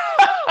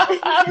 More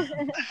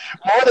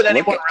than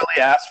anyone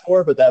really asked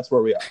for, but that's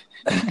where we are.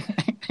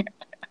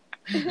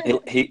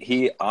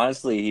 He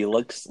honestly he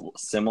looks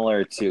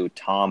similar to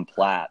Tom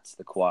Platz,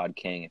 the Quad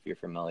King, if you're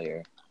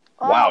familiar.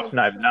 Wow, Oh,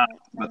 I've not,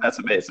 but that's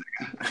amazing.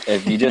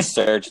 If you just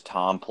search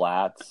Tom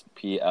Platz,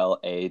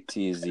 Platz,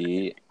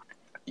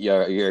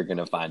 you're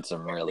gonna find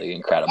some really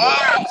incredible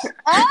legs.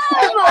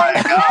 Oh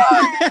my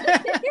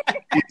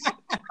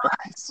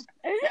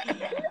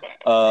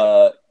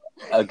god!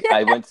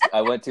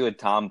 I went to a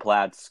Tom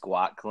Platz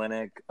squat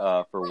clinic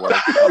for work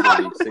a couple of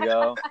weeks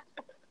ago,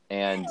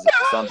 and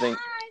something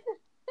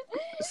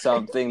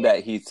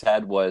that he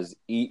said was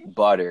eat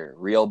butter,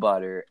 real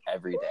butter,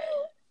 every day.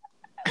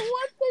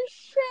 What the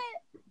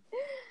shit?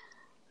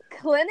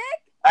 Clinic?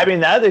 I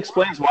mean, that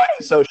explains why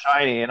he's so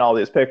shiny in all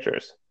these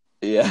pictures.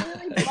 Yeah,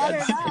 Really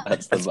buttered up.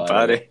 that's the That's butter.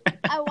 buddy.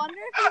 I wonder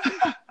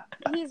if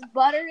he's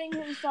buttering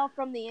himself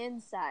from the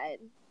inside.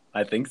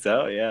 I think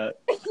so. Yeah.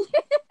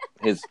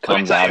 His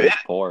comes out of his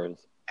pores.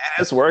 And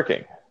it's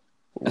working.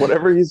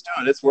 Whatever he's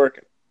doing, it's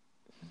working.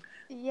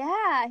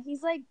 Yeah,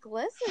 he's like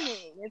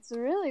glistening. It's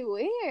really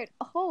weird.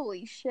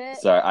 Holy shit.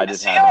 Sorry, I Is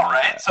just he had all him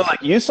like right? that. So,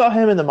 like, you saw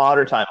him in the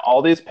modern time.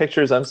 All these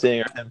pictures I'm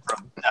seeing are him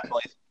from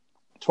definitely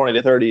 20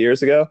 to 30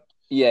 years ago.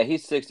 Yeah,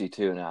 he's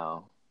 62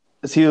 now.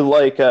 Is he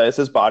like? Is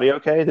his body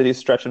okay? Did he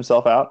stretch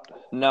himself out?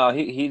 No,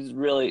 he's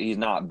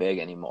not big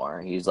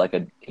anymore. He's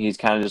kind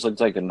of just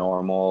looks like a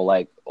normal,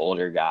 like,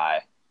 older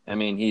guy. I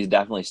mean, he's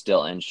definitely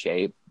still in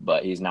shape,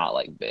 but he's not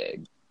like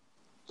big.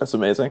 That's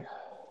amazing.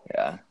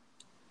 Yeah.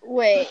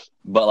 Wait.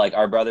 But like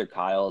our brother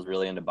Kyle is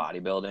really into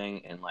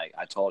bodybuilding, and like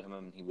I told him,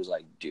 and he was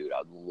like, "Dude,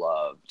 I'd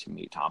love to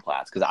meet Tom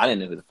Platz," because I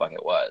didn't know who the fuck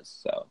it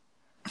was. So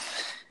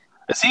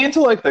Is he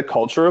into like the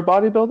culture of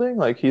bodybuilding?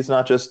 Like he's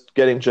not just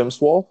getting gym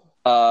swole.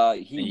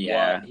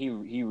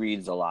 he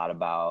reads a lot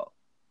about,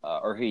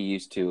 or he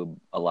used to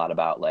a lot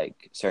about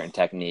like certain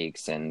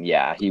techniques, and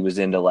yeah, he was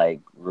into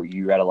like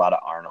you read a lot of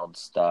Arnold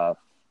stuff.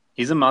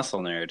 He's a muscle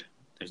nerd.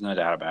 There's no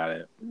doubt about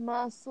it.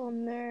 Muscle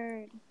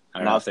nerd. I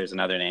don't know if there's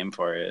another name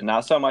for it.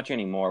 Not so much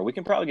anymore. We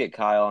can probably get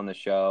Kyle on the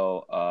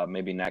show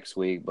maybe next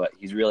week, but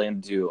he's really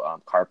into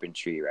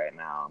carpentry right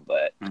now.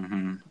 But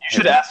Mm-hmm. You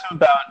should ask him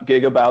about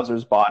Giga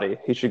Bowser's body.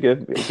 He should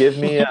give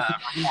me a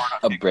report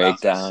on a Giga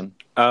breakdown.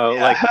 Oh,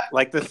 Yeah.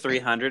 like the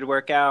 300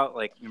 workout.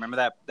 Like you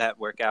remember that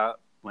workout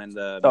when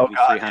the Oh, movie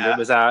God, 300 yeah.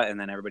 was out, and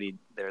then everybody's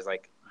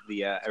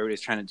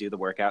everybody's trying to do the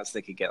workout so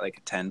they could get like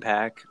a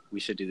 10-pack. We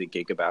should do the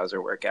Giga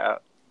Bowser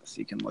workout so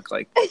you can look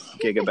like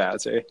Giga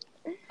Bowser.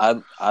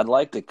 I'd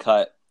like to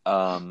cut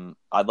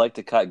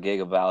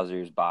Giga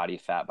Bowser's body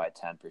fat by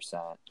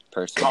 10%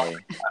 personally.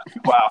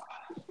 Wow.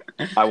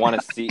 I want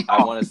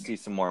to see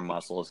some more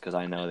muscles because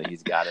I know that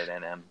he's got it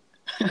in him.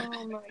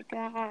 Oh my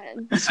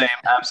god. Same,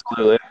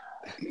 absolutely.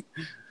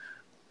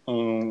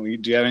 Do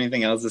you have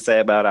anything else to say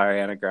about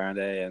Ariana Grande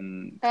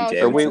and Oh, Pete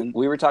sure. Or Davidson?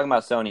 we were talking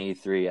about Sony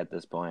E3 at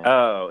this point.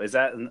 Oh, is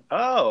that?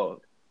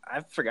 Oh, I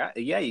forgot.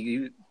 Yeah,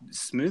 you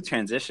smooth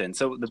transition.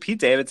 So the Pete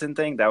Davidson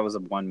thing, that was a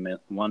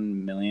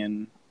 1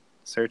 million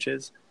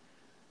searches,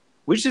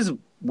 which is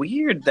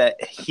weird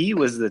that he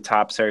was the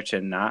top search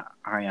and not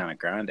Ariana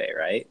Grande,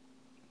 right?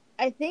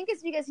 I think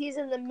it's because he's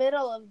in the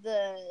middle of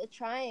the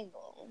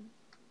triangle.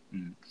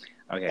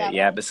 Okay, That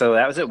yeah, one. but so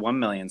that was at 1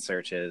 million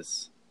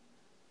searches,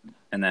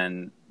 and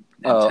then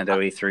Oh, Nintendo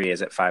E3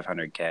 is at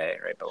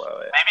 500K right below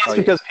it. Maybe it's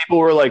because people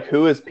were like,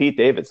 "Who is Pete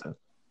Davidson?"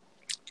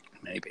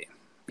 Maybe,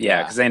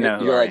 yeah, because they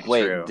know. You're like, already.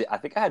 wait, True. I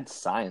think I had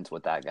science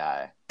with that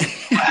guy.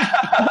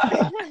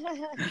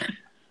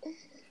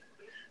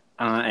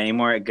 Any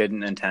more good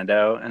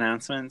Nintendo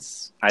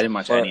announcements? I didn't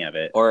watch any of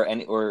it. or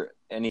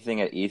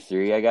anything at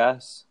E3, I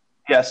guess.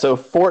 Yeah, so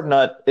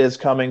Fortnite is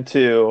coming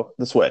to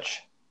the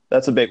Switch.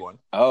 That's a big one.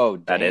 Oh,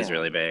 That is damn.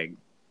 really big.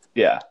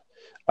 Yeah.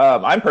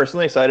 I'm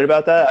personally excited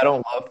about that. I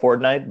don't love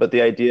Fortnite, but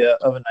the idea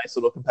of a nice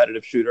little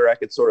competitive shooter I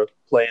could sort of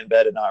play in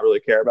bed and not really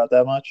care about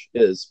that much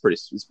is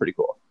pretty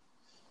cool.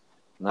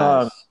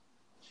 Nice.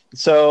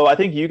 So I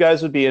think you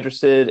guys would be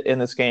interested in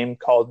this game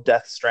called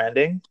Death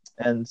Stranding.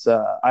 And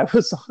I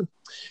was on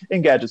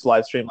Engadget's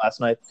live stream last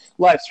night,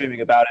 live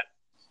streaming about it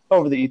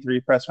over the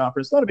E3 press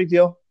conference. Not a big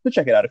deal, but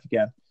check it out if you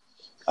can.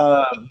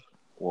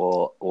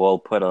 We'll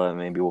put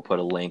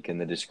a link in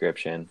the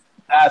description.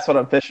 That's what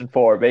I'm fishing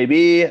for,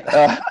 baby.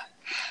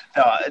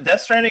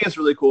 Death Stranding is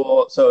really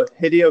cool. So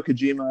Hideo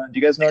Kojima, do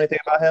you guys know anything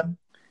about him?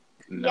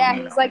 No, Yeah,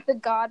 no. he's like the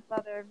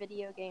godfather of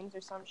video games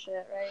or some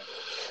shit, right?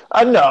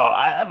 No.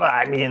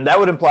 I mean, that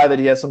would imply that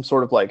he has some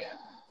sort of like,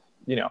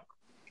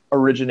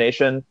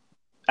 origination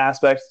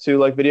aspect to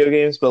like video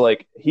games, but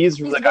like he's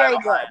the guy very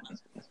behind.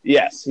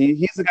 Yes,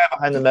 he's the guy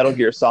behind the Metal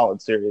Gear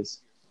Solid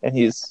series, and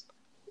he's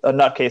a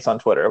nutcase on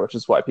Twitter, which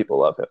is why people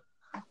love him.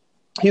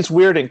 He's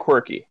weird and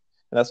quirky,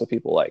 and that's what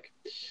people like.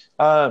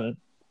 But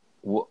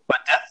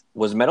Death,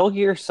 Was Metal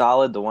Gear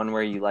Solid the one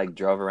where you like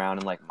drove around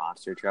in like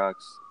monster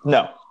trucks?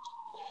 no.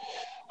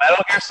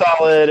 Metal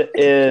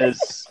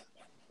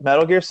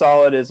Gear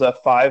Solid is a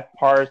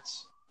 5-part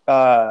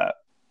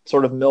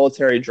sort of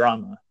military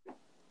drama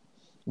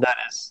that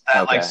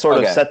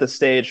set the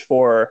stage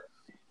for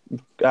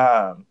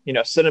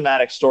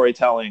cinematic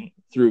storytelling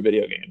through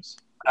video games.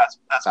 That's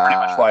pretty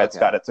much why it's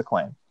got its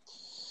acclaim.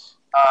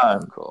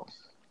 Cool.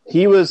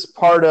 He was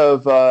part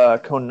of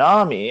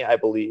Konami, I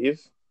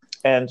believe,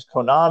 and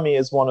Konami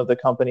is one of the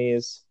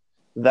companies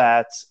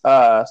that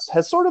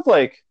has sort of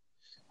like,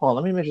 hold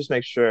on, let me just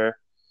make sure.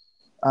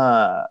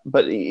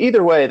 But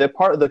either way, the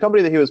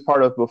company that he was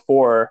part of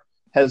before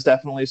has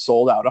definitely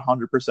sold out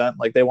 100%.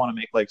 Like they want to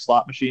make like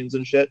slot machines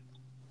and shit.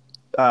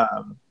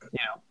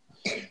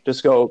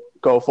 Just go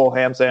full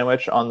ham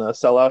sandwich on the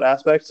sellout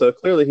aspect. So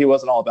clearly he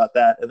wasn't all about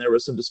that, and there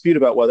was some dispute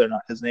about whether or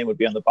not his name would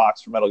be on the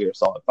box for Metal Gear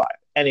Solid 5.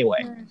 Anyway,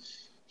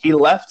 he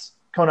left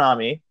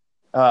Konami,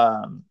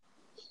 and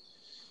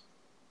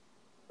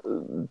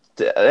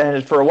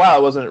for a while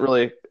it wasn't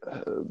really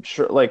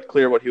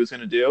clear what he was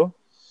going to do.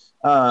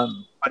 But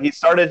he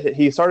started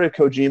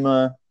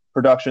Kojima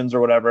Productions or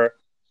whatever,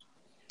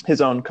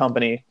 his own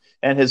company,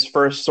 and his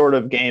first sort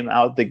of game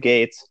out the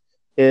gate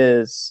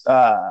is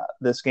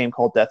this game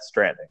called Death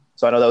Stranding.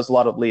 So I know that was a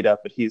lot of lead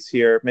up, but he's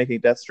here making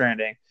Death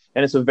Stranding,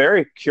 and it's a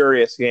very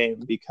curious game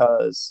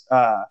because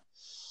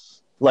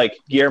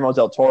Guillermo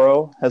del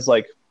Toro has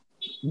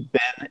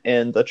been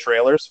in the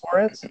trailers for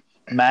it.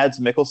 Mads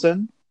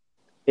Mikkelsen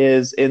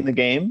is in the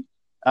game,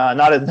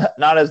 not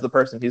as the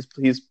person.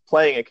 He's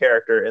playing a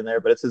character in there,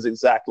 but it's his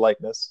exact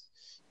likeness.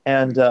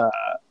 And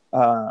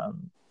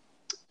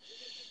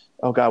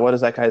oh god, what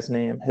is that guy's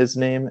name? His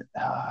name,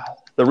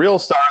 the real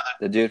star,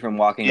 the dude from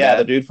Walking Dead. Yeah,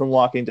 the dude from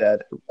Walking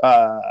Dead.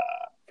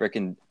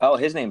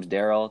 His name's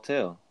Daryl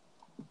too,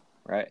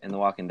 right? In The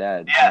Walking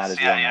Dead. Yes,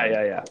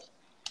 yeah.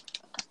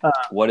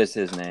 What is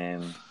his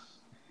name?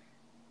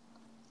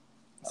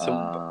 So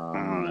I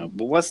don't know.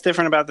 But what's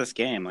different about this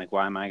game? Like,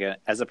 why am I gonna,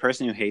 as a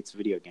person who hates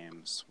video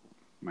games,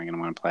 am I gonna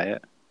want to play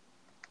it?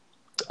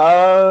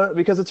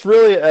 Because it's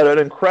really an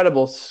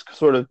incredible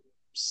sort of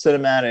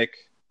cinematic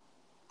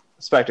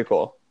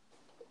spectacle.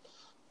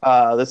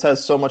 This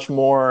has so much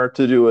more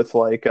to do with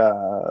Norman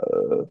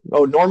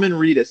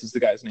Reedus is the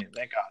guy's name.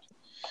 Thank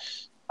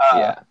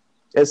God.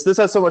 This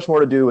has so much more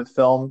to do with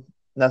film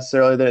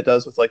necessarily than it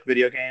does with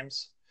video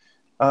games.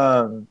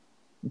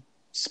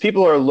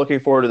 People are looking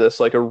forward to this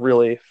like a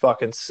really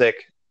fucking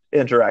sick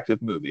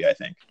interactive movie, I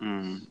think.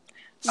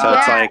 So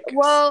it's like,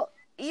 well,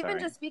 even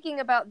just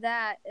speaking about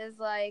that is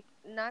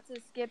not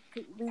to skip.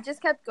 We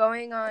just kept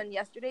going on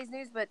yesterday's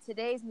news, but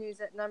today's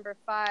news at number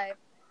 5.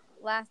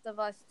 Last of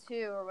Us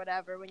 2 or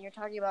whatever, when you're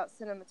talking about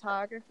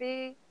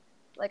cinematography,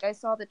 I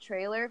saw the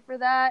trailer for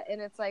that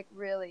and it's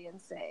really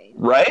insane.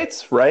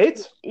 Right?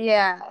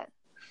 Yeah.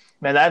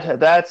 Man,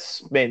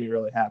 that's made me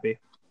really happy.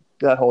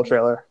 That whole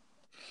trailer.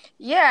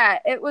 Yeah,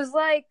 it was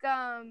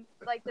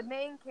the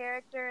main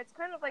character, it's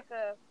kind of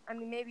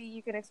maybe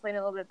you can explain it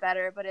a little bit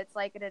better, but it's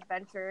an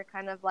adventure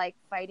kind of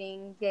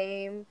fighting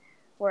game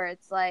where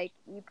it's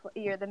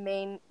you're the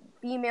main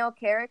female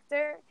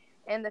character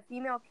and the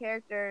female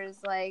character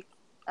is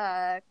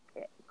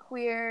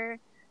queer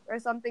or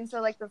something,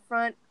 so the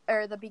front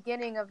or the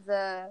beginning of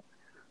the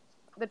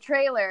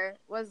trailer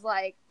was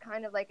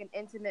kind of an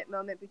intimate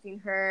moment between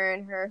her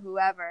and her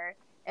whoever,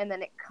 and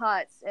then it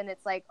cuts and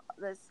it's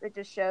this, it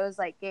just shows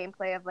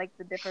gameplay of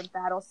the different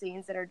battle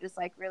scenes that are just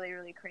really,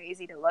 really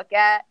crazy to look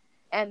at,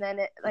 and then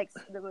it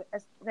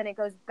then it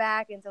goes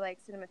back into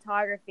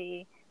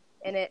cinematography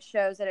and it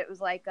shows that it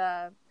was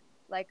a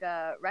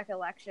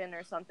recollection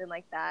or something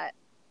like that,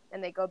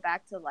 and they go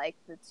back to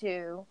the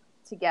two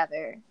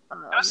together.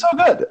 It was so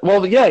good.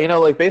 Well,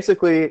 yeah,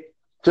 basically,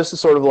 just to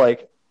sort of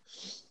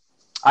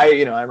I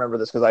remember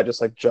this because I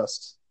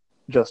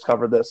just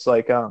covered this.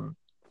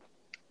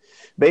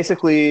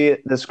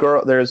 Basically, this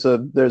girl, there's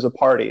a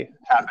party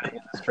happening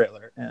in this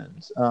trailer,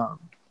 and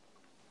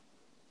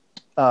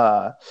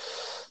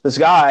this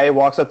guy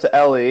walks up to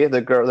Ellie,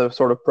 the girl, the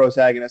sort of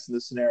protagonist in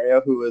this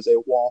scenario, who is a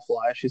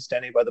wallfly. She's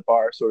standing by the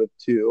bar, sort of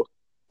too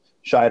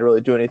shy to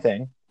really do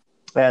anything,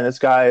 and this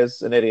guy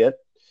is an idiot.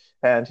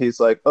 And he's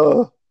like,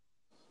 "Oh,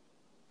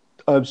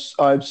 I'm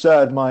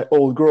sad. My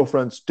old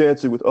girlfriend's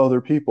dancing with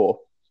other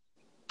people."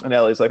 And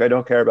Ellie's like, "I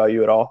don't care about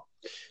you at all."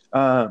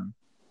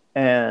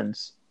 And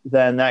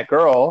then that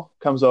girl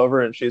comes over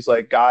and she's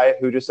like, "Guy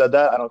who just said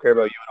that, I don't care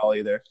about you at all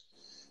either."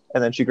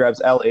 And then she grabs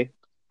Ellie,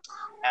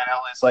 and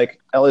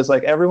Ellie's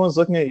like, "Everyone's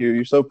looking at you.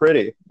 You're so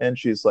pretty." And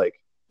she's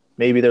like,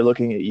 "Maybe they're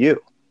looking at you.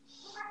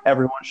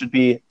 Everyone should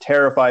be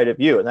terrified of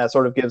you." And that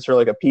sort of gives her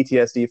a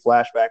PTSD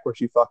flashback where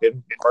she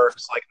fucking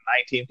murks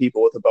 19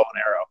 people with a bow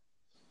and arrow.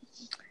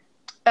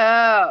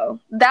 Oh,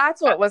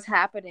 that's what was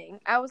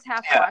happening. I was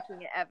half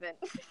watching it, Evan.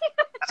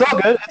 It's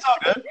all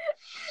good.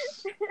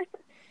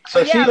 So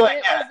yeah,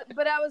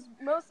 but I was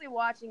mostly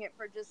watching it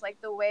for just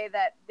the way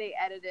that they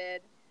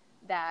edited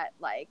that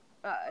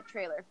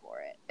trailer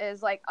for it. It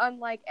is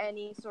unlike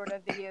any sort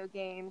of video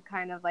game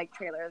kind of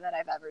trailer that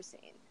I've ever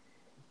seen.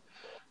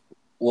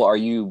 Well, are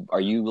you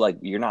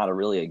you're not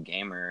really a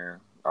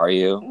gamer, are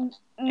you?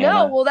 No,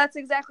 Hannah? well, that's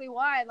exactly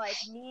why.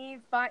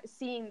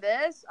 Seeing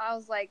this, I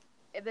was like,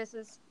 this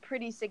is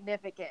pretty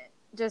significant,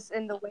 just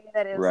in the way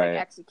that it's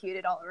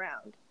executed all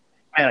around.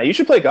 Man, you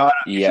should play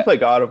You should play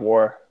God of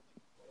War.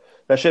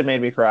 That shit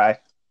made me cry.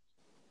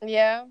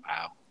 Yeah.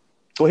 Wow.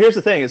 Well, here's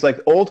the thing: is like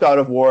old God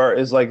of War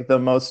is like the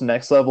most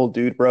next level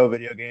dude bro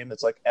video game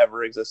that's like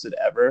ever existed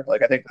ever.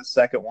 Like I think the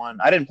second one,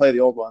 I didn't play the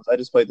old ones. I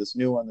just played this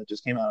new one that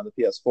just came out on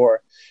the PS4.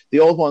 The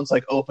old one's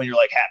like open, you're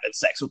like having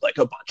sex with like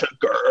a bunch of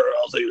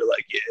girls, and you're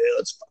like, yeah,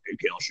 let's fucking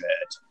kill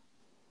shit.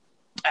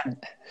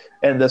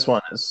 And this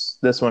one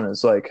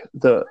is like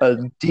a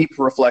deep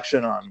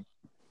reflection on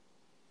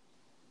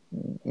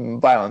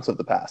violence of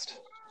the past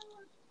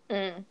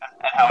and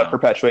how it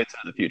perpetuates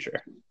into the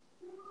future.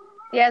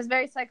 Yeah, it's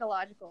very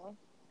psychological,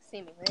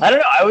 seemingly. I don't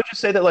know. I would just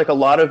say that like a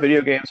lot of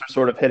video games are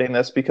sort of hitting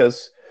this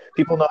because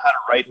people know how to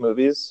write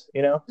movies,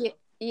 you know?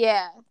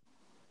 Yeah.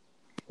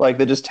 Like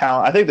they just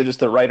talent. I think that just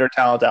the writer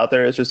talent out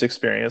there is just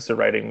experienced in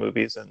writing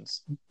movies and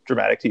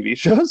dramatic TV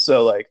shows.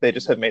 So like they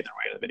just have made their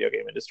way to the video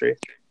game industry.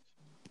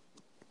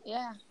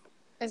 Yeah,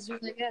 it's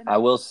really good. I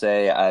will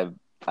say I've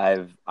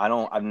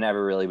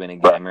never really been a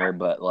gamer,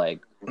 but like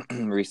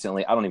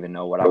recently, I don't even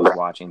know what I was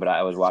watching, but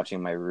I was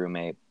watching my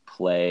roommate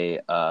play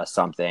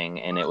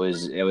something, and it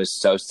was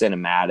so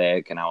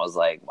cinematic, and I was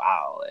like,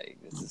 wow, like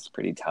this is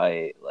pretty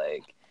tight.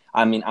 Like,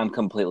 I mean, I'm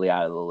completely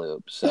out of the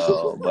loop,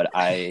 so but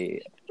I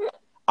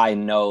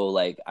know,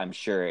 like, I'm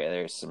sure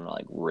there's some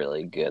like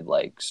really good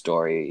like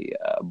story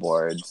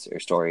boards or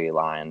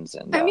storylines,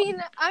 and I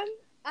mean,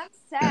 I'm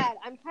sad.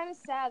 I'm kind of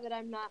sad that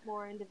I'm not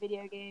more into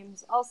video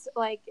games. Also,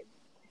 like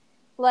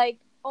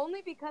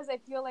only because I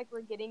feel like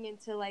we're getting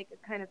into like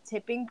a kind of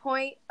tipping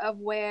point of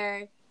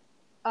where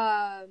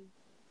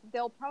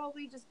they'll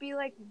probably just be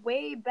like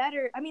way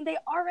better. I mean, they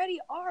already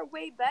are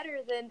way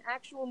better than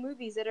actual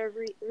movies that are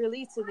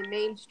released to the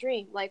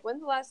mainstream. Like, when's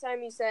the last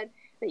time you said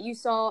that you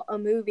saw a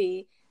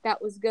movie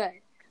that was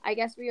good? I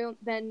guess we don't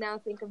then now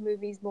think of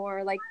movies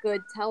more like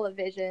good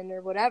television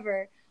or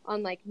whatever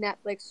on like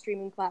Netflix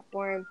streaming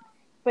platform.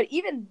 But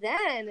even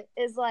then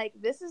is like,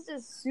 this is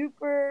just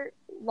super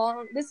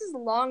long. This is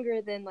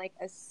longer than like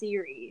a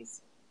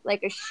series,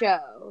 like a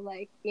show,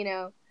 like, you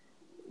know,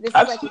 this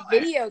Absolutely. is like a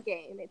video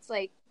game. It's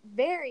like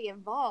very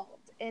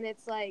involved. And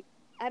it's like,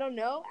 I don't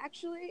know,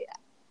 actually.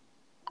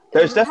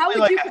 There's How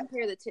definitely would you like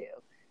compare the two?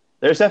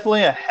 there's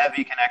definitely a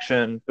heavy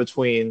connection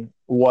between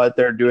what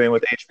they're doing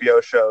with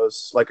HBO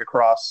shows, like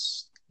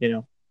across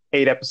 8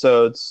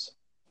 episodes,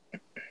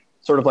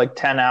 sort of like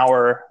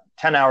 10-hour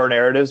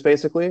narratives,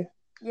 basically.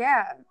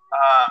 Yeah.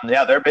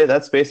 Yeah,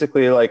 that's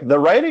basically like the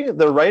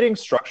writing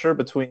structure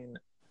between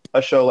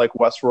a show like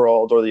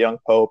Westworld or The Young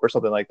Pope or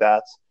something like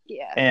that,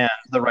 Yeah. and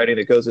the writing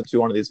that goes into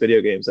one of these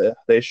video games.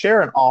 They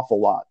share an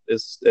awful lot.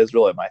 Is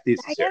really my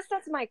thesis I guess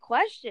that's my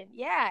question.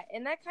 Yeah,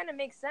 and that kind of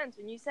makes sense.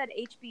 When you said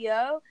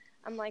HBO,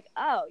 I'm like,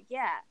 oh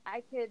yeah,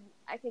 I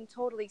can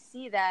totally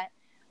see that.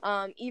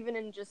 Even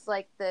in just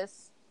like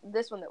this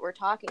one that we're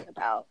talking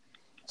about,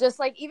 just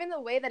like even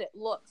the way that it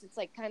looks, it's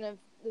like kind of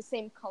the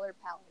same color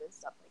palette and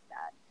stuff like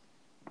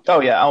that.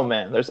 Oh yeah, oh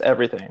man, there's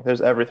everything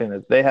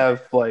that they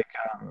have. Like,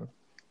 I'm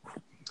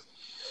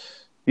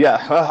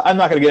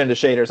not gonna get into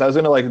shaders. I was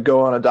gonna like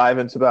go on a dive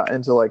into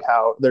like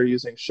how they're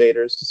using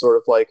shaders to sort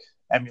of like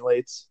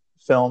emulate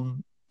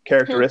film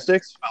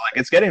characteristics, but like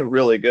it's getting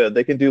really good.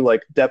 They can do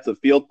like depth of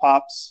field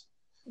pops.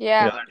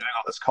 Yeah, they're doing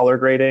all this color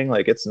grading.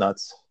 Like it's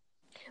nuts.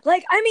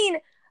 Like I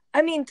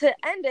mean to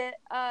end it.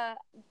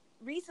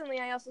 Recently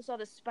I also saw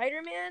the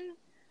Spider-Man,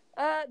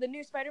 the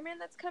new Spider-Man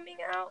that's coming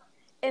out.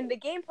 And the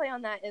gameplay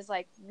on that is,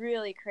 like,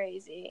 really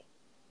crazy.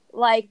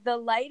 Like, the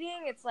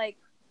lighting, it's, like,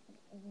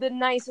 the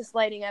nicest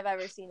lighting I've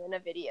ever seen in a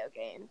video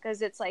game.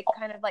 Because it's, like,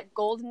 kind of, like,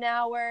 golden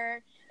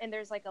hour. And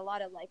there's, like, a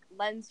lot of, like,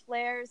 lens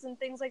flares and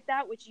things like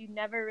that, which you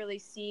never really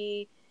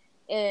see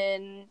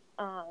in,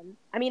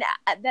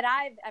 that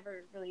I've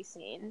ever really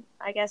seen.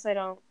 I guess I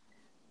don't,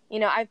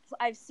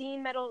 I've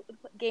seen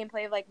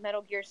gameplay of, like,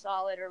 Metal Gear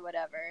Solid or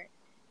whatever.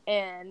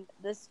 And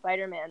this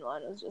Spider-Man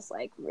one was just,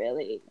 like,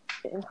 really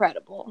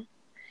incredible.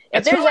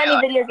 If there's any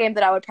video game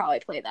that I would probably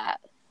play that.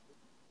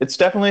 It's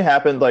definitely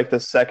happened like the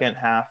second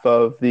half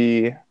of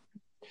the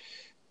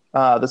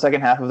PS4,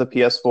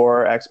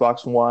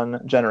 Xbox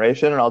One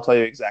generation, and I'll tell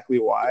you exactly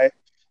why.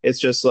 It's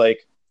just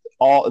like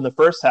all in the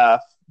first half,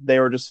 they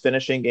were just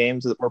finishing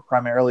games that were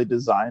primarily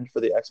designed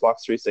for the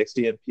Xbox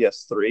 360 and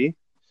PS3,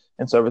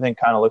 and so everything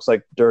kind of looks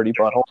like dirty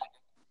butthole.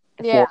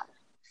 Yeah.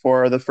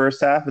 For the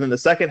first half, and then the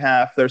second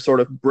half, they're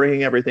sort of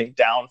bringing everything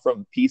down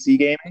from PC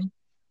gaming,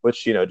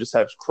 which, just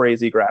have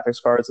crazy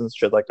graphics cards and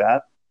shit like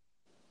that.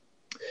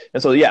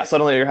 And so, yeah,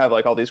 suddenly you have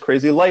like all these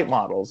crazy light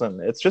models,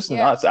 and it's just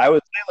nuts. I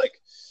would say like,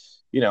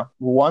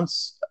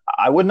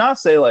 I would not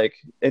say like,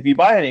 if you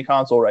buy any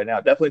console right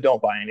now, definitely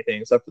don't buy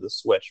anything except for the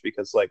Switch,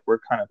 because like we're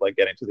kind of like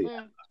getting to the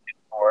end of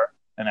for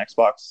an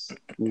Xbox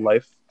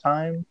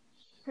lifetime.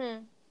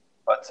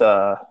 But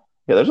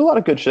there's a lot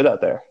of good shit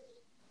out there.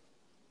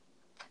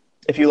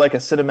 If you like a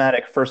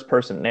cinematic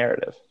first-person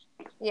narrative.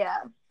 Yeah.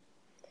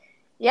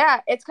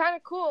 Yeah, it's kind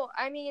of cool.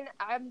 I mean,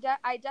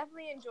 I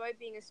definitely enjoy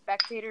being a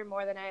spectator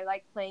more than I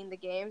like playing the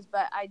games,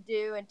 but I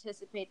do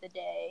anticipate the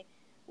day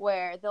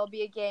where there'll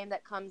be a game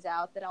that comes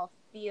out that I'll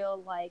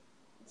feel like,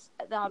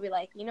 that I'll be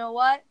like, you know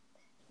what?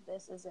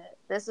 This is it.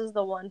 This is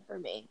the one for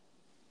me.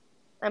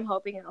 I'm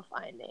hoping it'll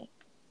find me.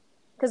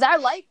 because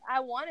I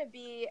want to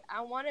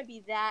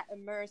be that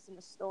immersed in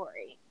the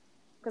story,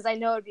 because I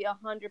know it'd be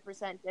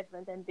 100%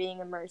 different than being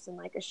immersed in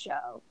like a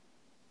show.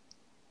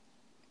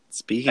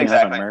 Speaking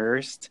of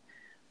immersed,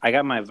 I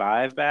got my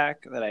Vive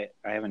back that I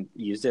haven't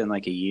used it in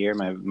like a year,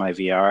 my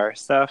VR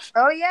stuff.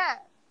 Oh, yeah.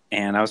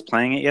 And I was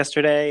playing it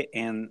yesterday,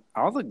 and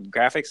all the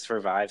graphics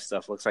for Vive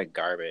stuff looks like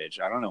garbage.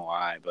 I don't know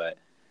why, but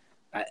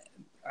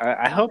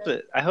I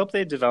hope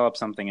they develop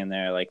something in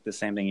there, like the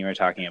same thing you were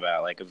talking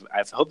about. Like,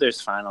 I hope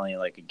there's finally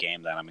like a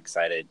game that I'm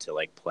excited to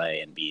like play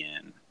and be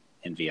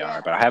in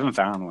VR, but I haven't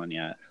found one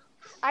yet.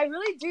 I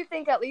really do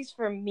think, at least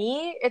for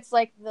me, it's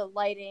like the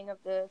lighting of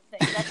the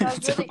thing.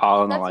 That's It's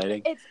all in the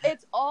lighting.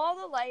 It's all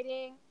the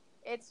lighting.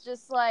 It's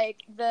just like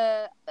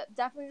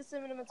definitely the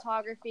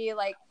cinematography,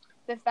 like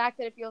the fact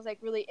that it feels like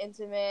really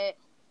intimate,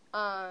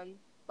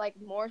 like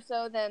more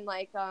so than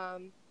like I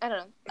don't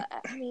know.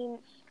 I mean,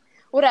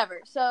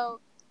 whatever.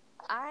 So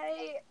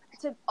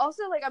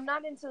I'm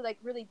not into like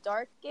really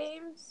dark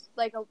games.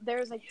 Like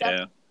there's like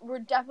we're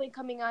definitely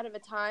coming out of a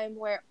time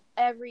where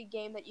every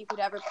game that you could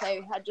ever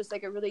play had just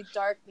like a really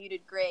dark,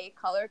 muted gray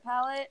color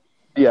palette.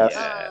 Yes.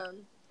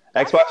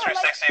 Xbox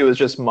 360 was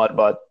just mud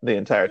butt the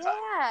entire time.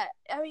 Yeah,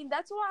 I mean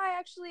that's why I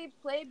actually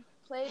played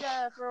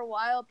for a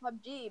while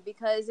PUBG,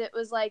 because it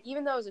was like,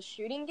 even though it was a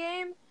shooting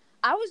game,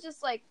 I was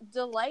just like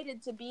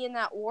delighted to be in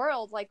that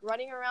world, like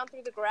running around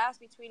through the grass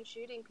between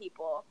shooting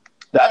people.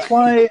 That's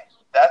why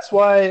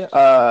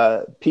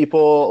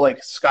people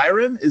like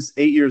Skyrim is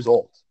 8 years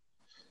old,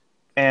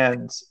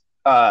 and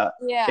they're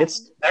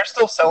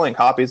still selling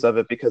copies of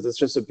it because it's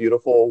just a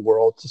beautiful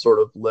world to sort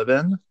of live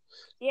in.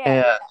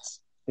 Yeah,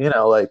 and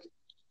like,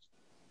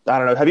 I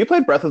don't know. Have you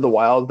played Breath of the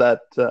Wild,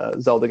 that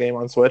Zelda game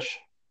on Switch?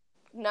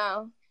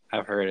 No.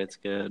 I've heard it's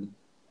good.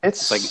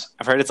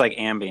 I've heard it's like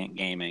ambient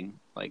gaming.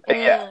 Like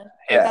yeah.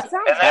 That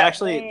sounds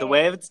actually, the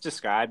way it's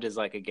described is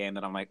like a game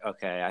that I'm like,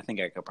 okay, I think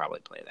I could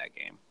probably play that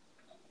game.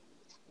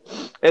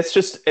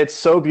 It's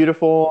so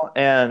beautiful,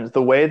 and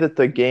the way that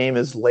the game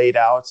is laid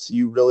out,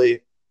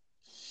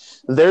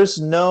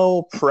 there's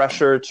no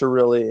pressure to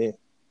really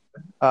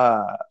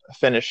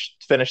finish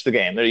the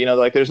game.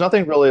 Like there's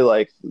nothing really,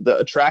 like the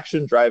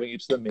attraction driving you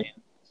to the main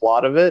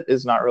plot of it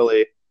is not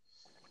really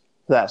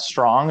that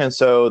strong, and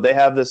so they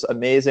have this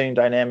amazing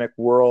dynamic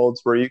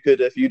worlds where you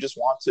could, if you just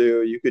want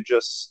to, you could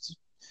just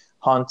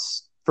hunt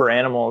for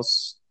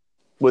animals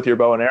with your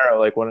bow and arrow,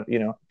 like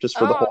just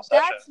for the whole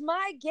session. That's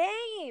my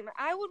game.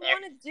 I would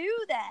want to do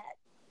that.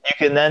 You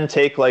can then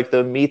take like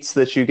the meats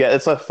that you get.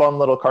 It's like fun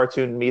little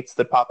cartoon meats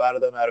that pop out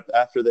of them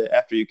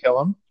after you kill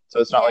them, so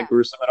it's not like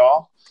gruesome at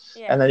all.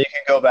 Yeah. And then you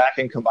can go back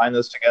and combine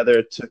those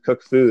together to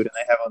cook food, and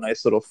they have a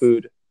nice little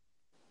food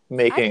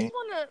making. I just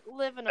want to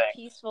live in a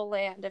peaceful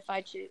land if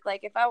I choose.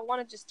 Like if I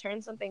want to just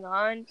turn something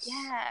on,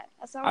 that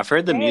sounds I've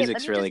heard the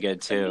music's really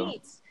good too.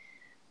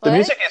 The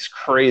music is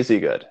crazy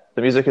good.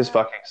 The music is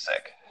fucking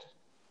sick.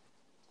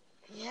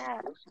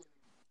 Yeah.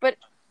 But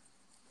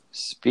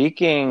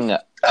speaking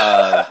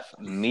of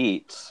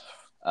meat,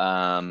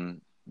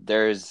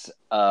 there's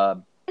a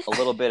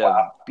little bit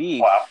of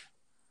beef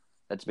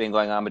that's been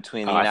going on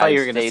between the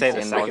United States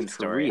and North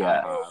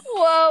Korea.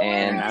 Whoa,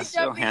 and that's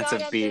still hands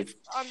of beef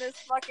on this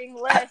fucking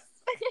list.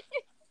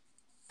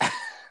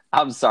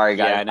 I'm sorry,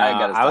 guys. Yeah, no,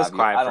 I was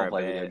quiet I don't for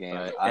play a video bit,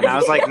 games. and I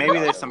was like, maybe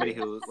there's somebody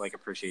who like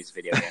appreciates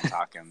video game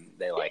talk and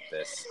they like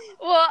this.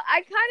 Well,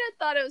 I kind of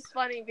thought it was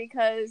funny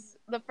because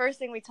the first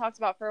thing we talked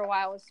about for a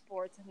while was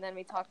sports, and then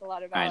we talked a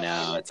lot about. I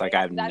know, it's like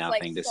I have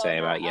nothing to say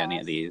about any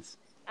of these.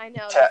 I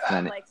know,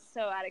 that's like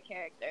so out of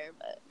character,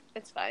 but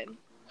it's fine.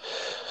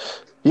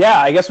 Yeah,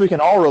 I guess we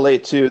can all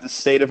relate to the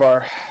state of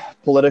our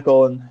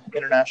political and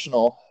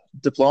international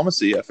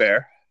diplomacy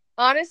affair.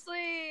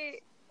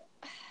 Honestly,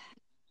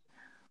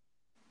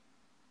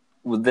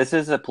 well, this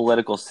is a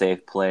political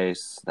safe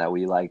place that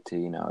we like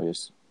to,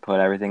 just put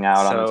everything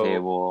out on the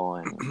table.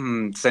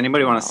 And does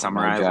anybody want to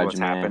summarize what's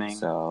happening?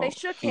 So, they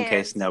shook hands. In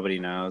case nobody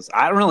knows,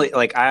 I don't really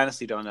I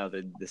honestly don't know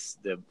the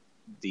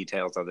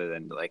details other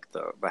than like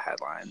the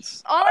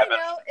headlines. All I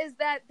know is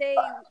that they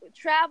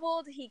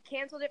traveled. He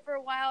canceled it for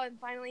a while, and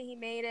finally he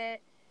made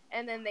it.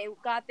 And then they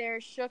got there,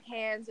 shook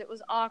hands. It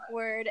was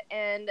awkward,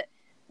 and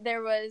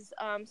there was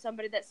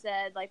somebody that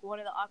said like one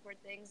of the awkward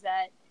things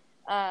that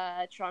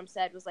Trump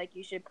said was like,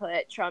 you should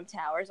put Trump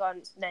towers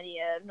on many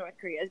of North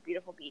Korea's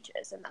beautiful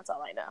beaches, and that's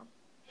all I know.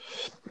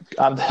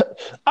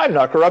 I'm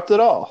not corrupt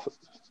at all.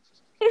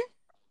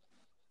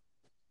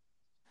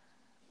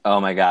 Oh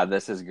my God,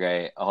 this is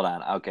great. Hold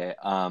on. Okay.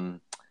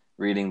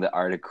 Reading the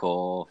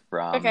article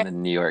from the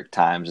New York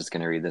Times. Just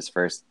going to read this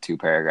first 2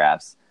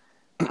 paragraphs.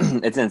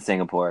 It's in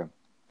Singapore.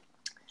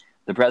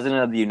 The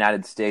president of the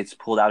United States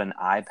pulled out an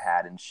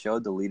iPad and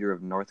showed the leader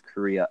of North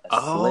Korea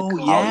a slick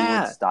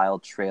Hollywood-style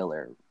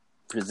trailer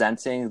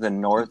presenting the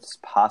North's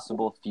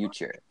possible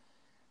future.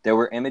 There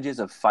were images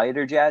of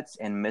fighter jets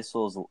and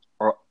missiles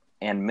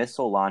and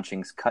missile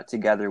launchings cut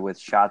together with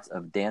shots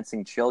of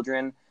dancing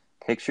children,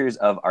 pictures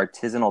of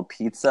artisanal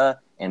pizza,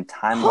 and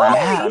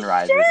time-lapse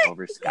sunrises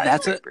over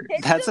skyscrapers.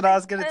 That's what I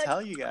was going to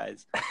tell you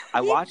guys.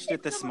 I watched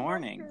it this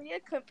morning.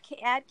 North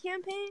Korea ad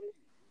campaign?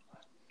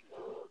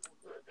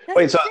 That's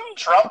Wait, so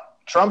insane.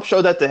 Trump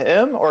showed that to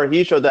him, or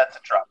he showed that to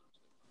Trump?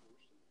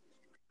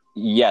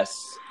 Yes.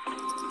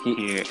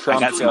 Here, I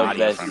Trump got some showed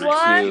audio this from it.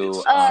 What to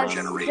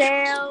a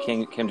sales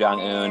Kim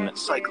Jong-un, man,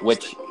 Cycles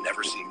which that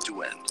never seem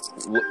to end.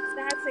 That's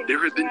incredible.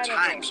 There have been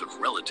times of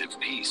relative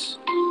peace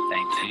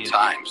Thank and you.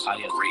 times of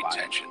Audio's great quiet.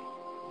 tension.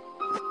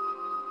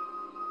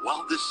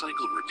 While this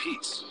cycle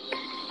repeats,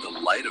 the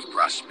light of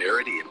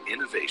prosperity and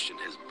innovation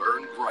has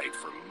burned bright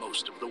for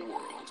most of the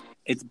world.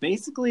 It's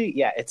basically,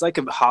 yeah, it's like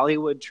a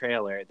Hollywood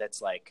trailer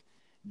that's like,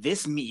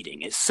 this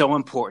meeting is so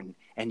important,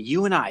 and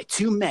you and I,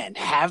 two men,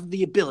 have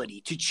the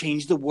ability to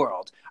change the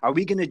world. Are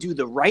we going to do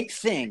the right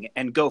thing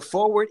and go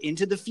forward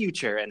into the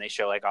future? And they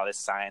show like all this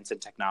science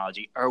and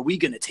technology. Or are we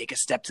going to take a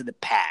step to the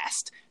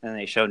past? And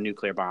they show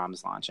nuclear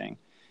bombs launching.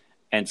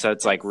 And so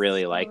it's like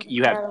really like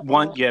you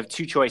have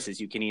two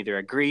choices. You can either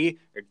agree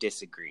or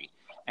disagree.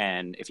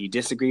 And if you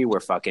disagree, we're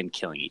fucking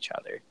killing each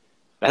other.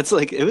 That's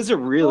like, it was a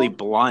really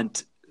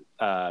blunt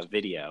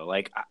video.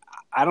 Like,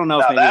 I don't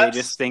know if maybe they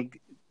just think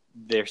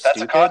they're That's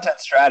stupid. a content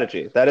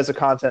strategy. That is a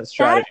content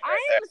strategy. I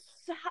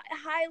am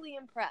highly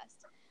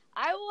impressed.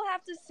 I will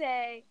have to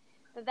say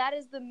that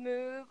is the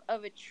move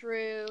of a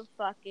true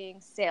fucking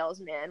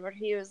salesman, where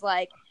he was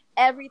like,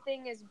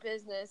 everything is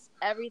business,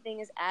 everything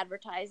is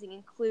advertising,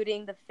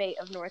 including the fate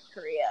of North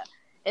Korea.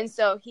 And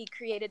so he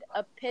created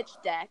a pitch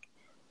deck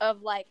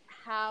of like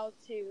how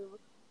to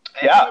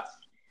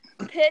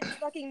pitch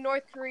fucking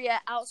North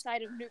Korea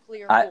outside of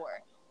nuclear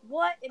war.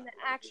 What in the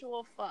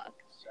actual fuck?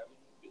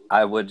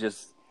 I would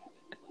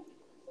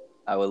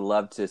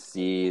love to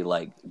see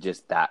like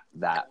just that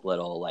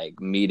little like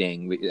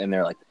meeting, and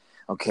they're like,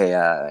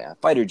 okay,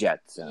 fighter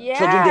jets, children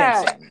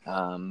dancing.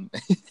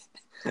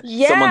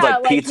 Someone's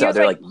like pizza.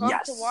 They're like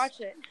yes. To watch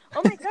it.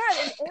 Oh my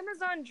god! An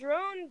Amazon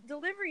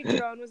delivery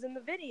drone was in the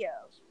video.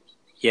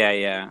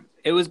 Yeah.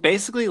 It was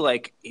basically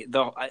like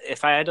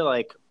if I had to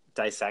like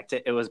dissect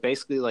it, it was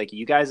basically like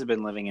you guys have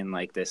been living in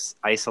like this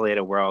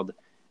isolated world,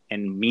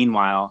 and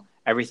meanwhile,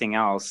 everything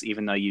else,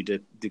 even though you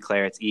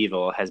declare it's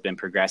evil, has been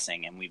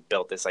progressing, and we've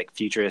built this like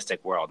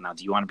futuristic world. Now,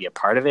 do you want to be a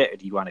part of it, or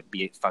do you want to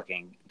be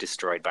fucking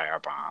destroyed by our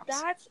bombs?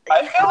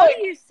 How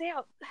do you say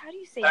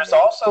there's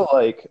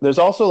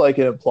also like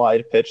an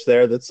implied pitch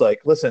there that's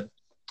like, listen,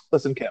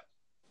 Kim,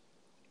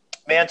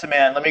 man to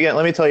man,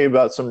 let me tell you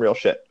about some real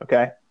shit,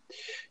 okay?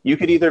 You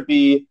could either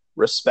be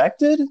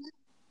respected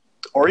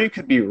or you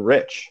could be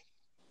rich.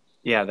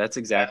 Yeah, that's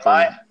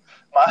exactly.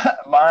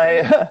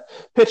 My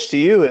pitch to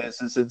you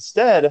is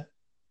instead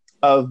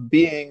of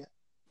being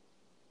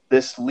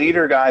this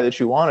leader guy that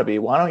you want to be,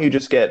 why don't you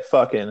just get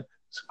fucking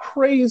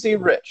crazy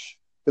rich?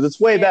 Because it's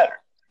way better.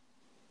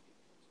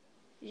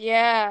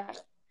 Yeah.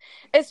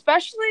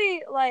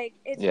 Especially, like,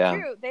 it's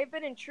true. They've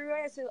been in true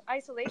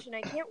isolation.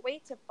 I can't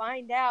wait to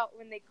find out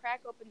when they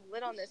crack open the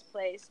lid on this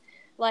place,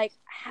 like,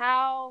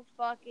 how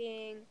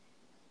fucking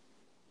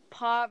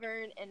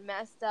and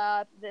messed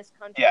up this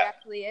country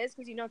actually is,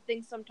 because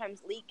things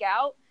sometimes leak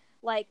out.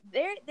 Like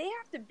they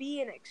have to be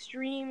in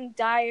extreme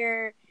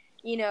dire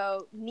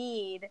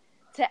need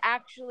to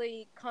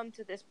actually come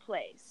to this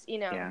place.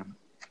 Yeah.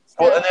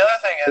 Well, and the other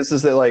thing is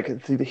that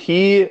like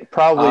he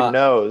probably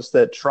knows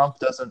that Trump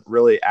doesn't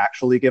really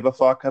actually give a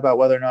fuck about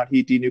whether or not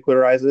he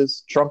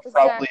denuclearizes. Trump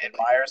probably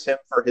admires him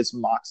for his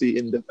moxie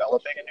in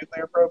developing a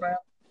nuclear program.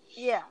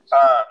 Yeah.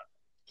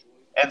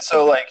 And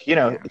so, like,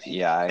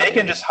 they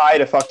can just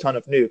hide a fuck ton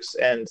of nukes,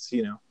 and,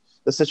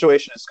 the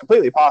situation is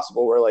completely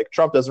possible where, like,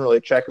 Trump doesn't really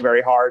check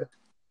very hard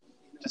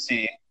to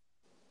see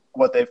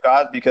what they've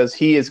got because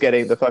he is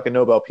getting the fucking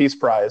Nobel Peace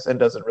Prize and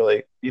doesn't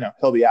really,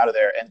 he'll be out of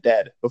there and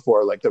dead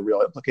before, like, the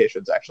real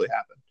implications actually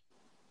happen.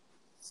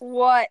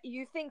 What?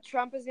 You think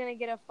Trump is going to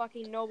get a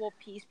fucking Nobel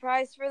Peace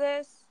Prize for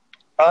this?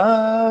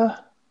 Yeah,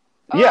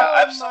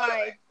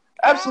 absolutely.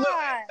 Absolutely.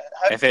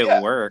 If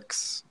it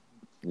works,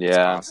 it's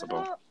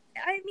possible.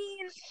 I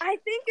mean, I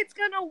think it's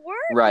gonna work,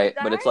 right?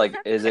 But it's like,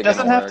 is it?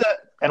 Doesn't have to.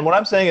 And what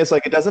I'm saying is,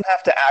 like, it doesn't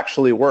have to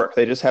actually work.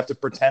 They just have to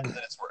pretend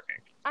that it's working.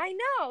 I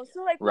know.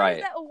 So, like, what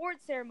is that award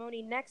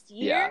ceremony next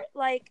year? Yeah.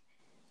 Like,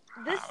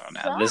 this.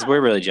 I don't know.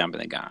 We're really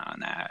jumping the gun on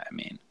that. I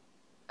mean,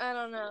 I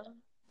don't know.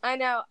 I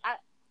know.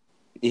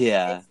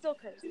 Yeah. It's still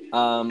crazy.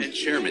 And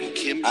Chairman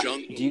Kim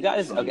Jong. Do you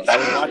guys? Okay, I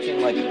was watching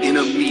like in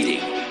a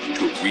meeting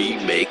to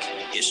remake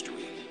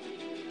history,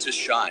 to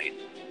shine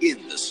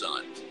in the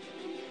sun.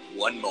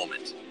 One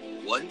moment.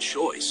 One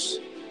choice.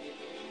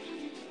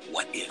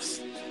 What if?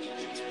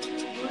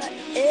 What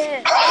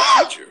if?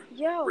 The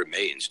future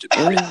remains to be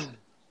written.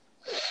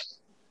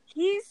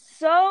 He's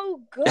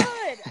so good.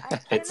 I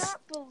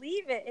cannot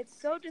believe it. It's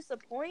so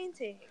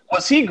disappointing.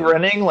 Was he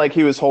grinning like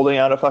he was holding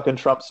out a fucking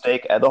Trump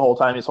steak the whole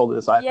time he's holding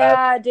his iPad?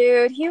 Yeah,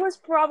 dude. He was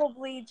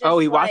probably just. Oh,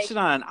 he watched it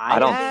on an iPad?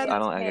 I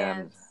don't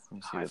again.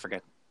 I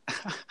forget.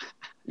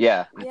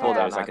 Yeah.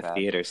 That was like a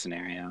theater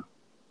scenario.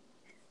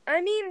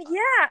 I mean,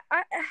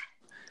 yeah.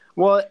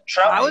 Well,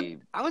 I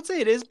would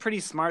say it is pretty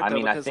smart, though,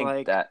 because, I think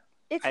like, that...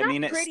 it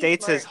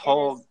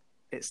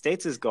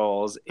states his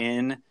goals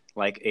in,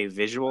 like, a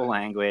visual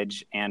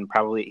language, and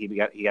probably he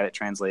got it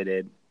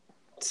translated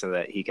so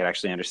that he could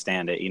actually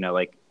understand it.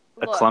 Like,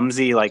 a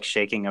clumsy like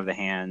shaking of the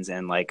hands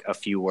and like a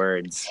few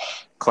words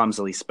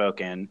clumsily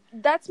spoken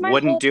That's my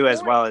wouldn't whole do as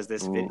point. well as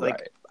this video. Right.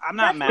 Like, I'm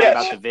not That's mad my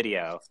about whole- the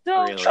video,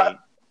 So- really.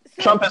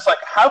 Trump is like,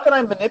 how can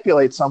I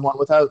manipulate someone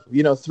without,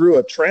 through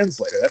a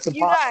translator? That's You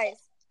impossible. guys,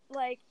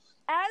 like,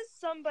 as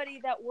somebody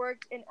that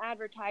worked in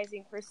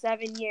advertising for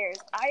 7 years,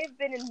 I have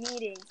been in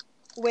meetings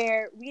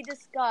where we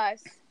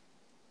discuss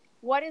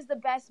what is the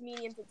best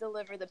medium to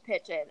deliver the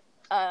pitch in.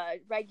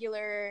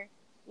 Regular,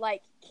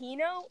 like,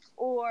 keynote,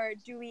 or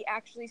do we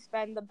actually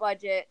spend the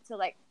budget to,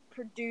 like,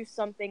 produce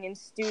something in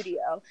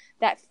studio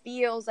that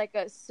feels like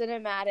a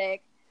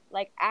cinematic,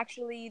 like,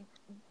 actually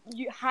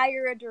you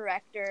hire a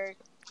director,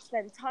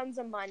 spend tons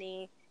of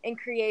money, and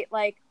create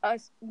like a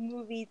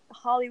movie,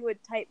 Hollywood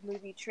type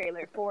movie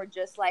trailer for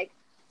just like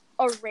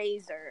a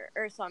razor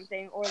or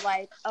something, or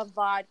like a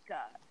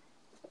vodka.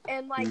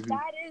 And like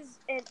that is,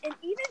 and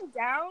even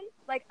down,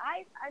 like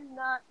I'm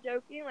not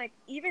joking, like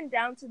even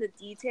down to the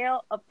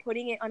detail of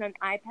putting it on an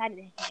iPad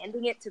and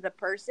handing it to the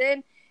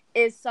person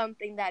is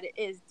something that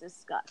is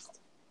discussed.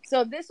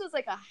 So this was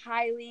like a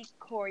highly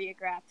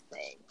choreographed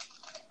thing.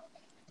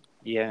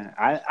 Yeah,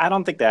 I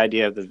don't think the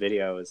idea of the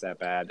video is that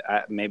bad.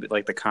 Maybe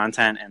like the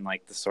content and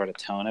like the sort of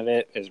tone of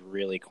it is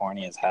really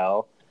corny as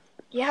hell.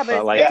 Yeah, But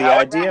it's like the all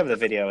idea right. of the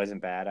video isn't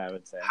bad, I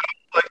would say.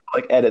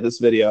 Like edit this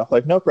video.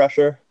 Like, no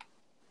pressure.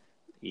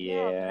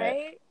 Yeah,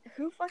 Right?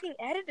 Who fucking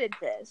edited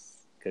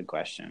this? good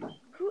question.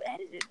 Who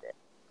edited it?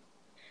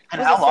 And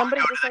Was how it long somebody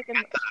ago just like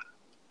a...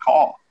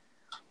 call?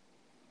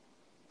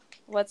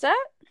 What's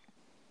that?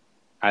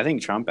 I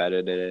think Trump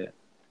edited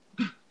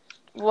it.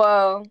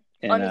 Whoa.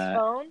 And, On his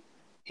phone?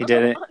 He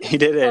did it. On He his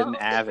did it in phone?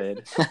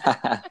 Avid.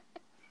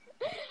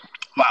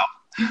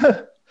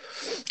 Wow.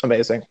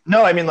 Amazing.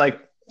 No, I mean, like,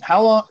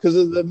 how long? Because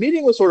the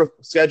meeting was sort of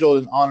scheduled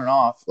and on and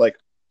off. Like,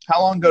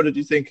 how long ago did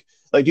you think?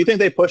 Like, do you think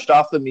they pushed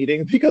off the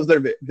meeting because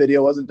their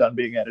video wasn't done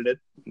being edited?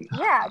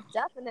 Yeah,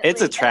 definitely.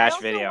 It's a And I trash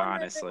also video,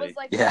 wonder if it honestly. was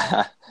like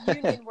Yeah. a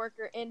union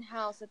worker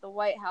in-house at the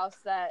White House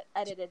that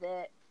edited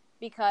it,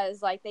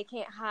 because like they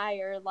can't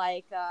hire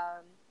like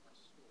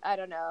I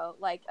don't know,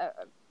 like a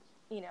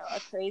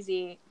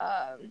crazy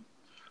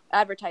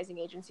advertising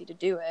agency to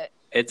do it.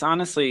 It's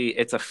honestly,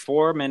 it's a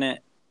 4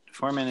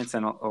 minutes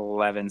and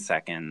 11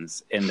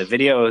 seconds, and the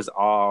video is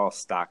all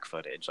stock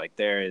footage. Like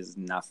there is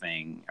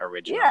nothing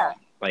original. Yeah,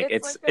 like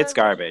it's it's like a-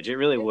 garbage. It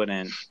really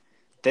wouldn't.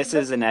 This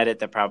is an edit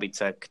that probably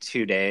took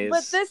 2 days.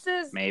 But this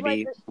is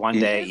maybe like, one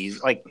You- day,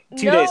 like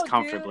 2 No, days dude.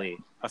 comfortably.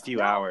 A few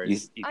No,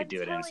 hours, you could I'm do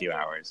it in a telling few you.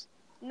 hours.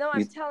 No, I'm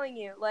You- telling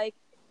you, like,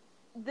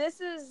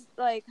 this is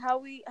like how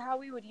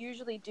we would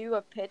usually do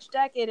a pitch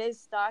deck. It is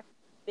stock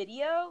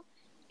video,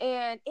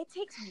 and it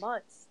takes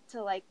months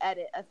to like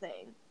edit a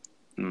thing.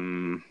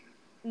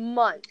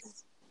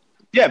 Months.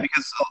 Yeah,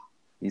 because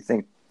You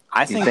think?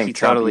 I You think think he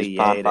Trump totally used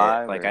Pond ate it.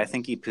 5, Like or- I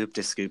think he pooped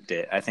to scooped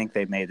it. I think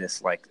they made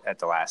this like at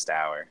the last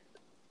hour.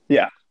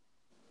 Yeah.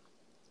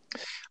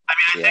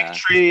 I think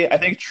Tree is I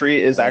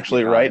think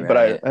actually you're right,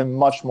 probably but right. I'm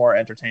much more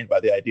entertained by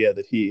the idea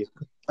that he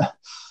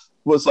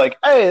was like,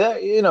 hey,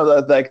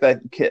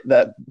 that kid,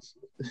 that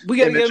We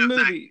gotta Image get a of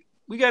movie.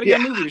 We gotta Yeah.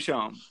 get a movie to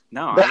show him.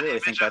 No, That I really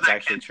think that's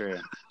actually true.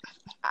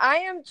 I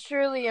am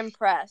truly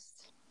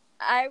impressed.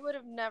 I would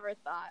have never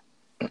thought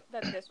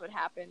that this would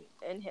happen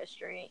in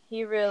history.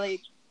 He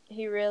really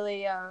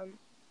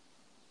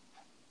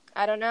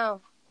I don't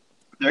know.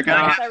 they're I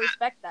gonna guess I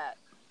respect that.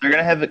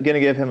 gonna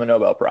give him a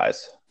Nobel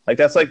Prize. Like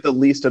that's like the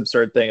least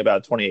absurd thing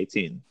about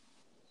 2018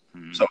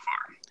 so far.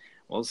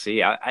 We'll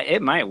see.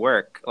 It might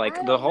work. Like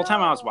I the don't whole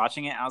time I was know.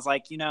 watching it, I was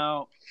like,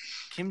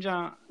 Kim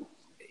Jong,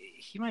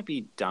 he might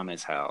be dumb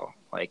as hell.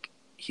 Like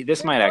this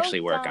They're might both actually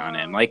work on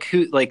him.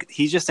 dumb. Like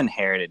he's just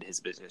inherited his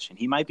position.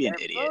 He might be an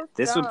They're idiot. both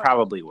This would dumb.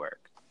 probably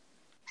work.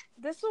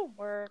 This will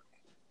work.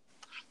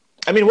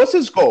 I mean, what's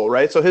his goal,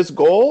 right? So his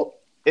goal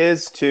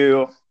is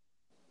to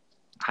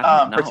I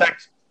don't know.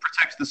 protect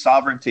the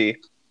sovereignty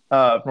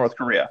of North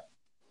Korea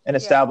and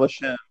establish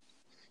him,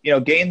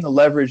 gain the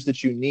leverage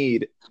that you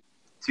need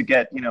to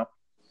get,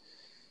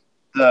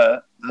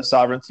 the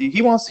sovereignty.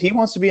 He wants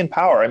to be in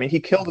power. I mean, he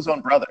killed his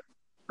own brother,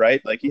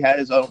 right? Like he had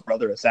his own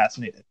brother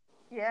assassinated.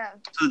 Yeah.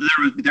 So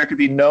there could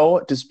be no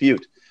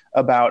dispute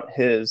about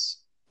his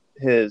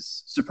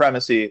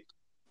supremacy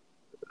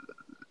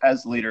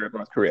as the leader of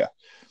North Korea.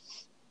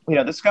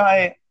 This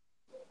guy,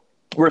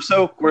 we're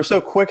so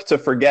quick to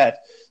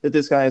forget that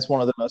this guy is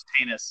one of the most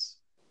heinous.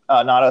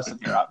 Not us in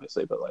here,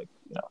 obviously, but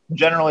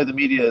generally the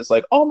media is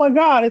like, "Oh my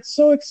God, it's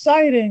so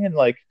exciting!" And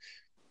like,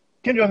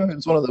 Kim Jong Un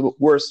is one of the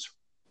worst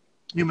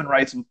human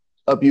rights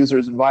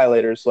abusers and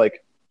violators,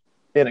 like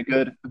in a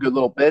good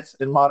little bit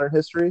in modern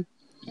history.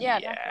 Yeah.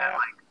 Yeah.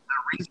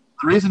 Definitely.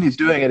 The reason he's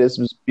doing it is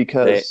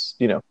because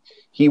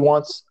he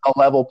wants a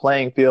level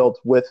playing field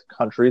with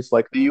countries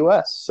like the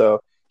U.S.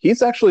 So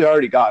he's actually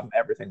already gotten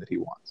everything that he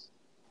wants.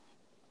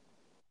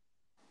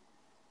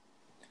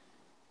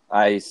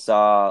 I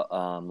saw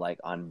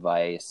on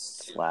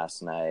Vice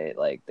last night,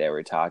 like they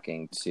were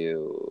talking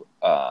to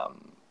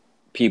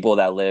people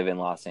that live in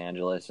Los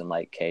Angeles and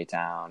like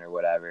K-Town or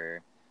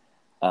whatever.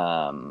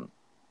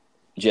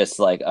 Just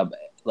like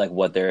like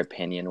what their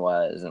opinion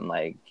was, and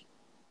like,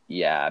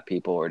 yeah,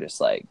 people were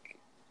just like,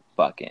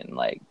 fucking,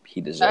 like,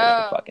 he deserves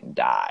to fucking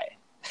die.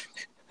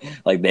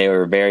 Like, they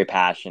were very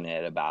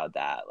passionate about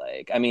that.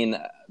 Like, I mean,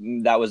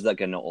 that was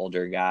like an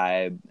older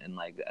guy, and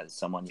like as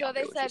someone So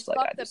younger they was said, just like,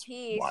 "Fuck I the just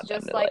peace, want them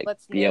just to like like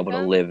let's be able to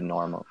nuke 'em." live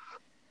normal.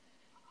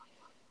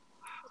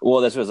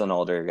 Well, this was an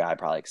older guy,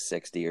 probably like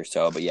 60 or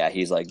so, but yeah,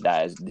 he's like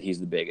he's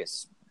the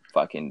biggest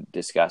fucking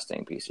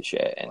disgusting piece of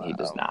shit, and he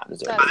does not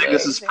deserve That's I to think live.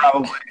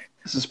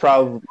 this is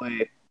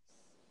probably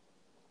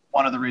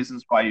one of the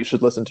reasons why you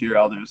should listen to your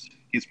elders.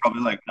 He's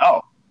probably like,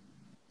 no,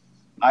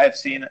 I have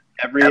seen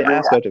every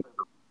aspect of it.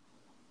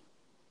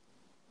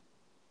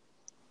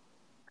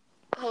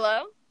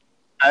 Hello?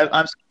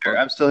 I'm still here.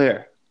 I'm still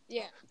here.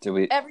 Yeah. Do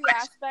we? Every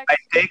aspect.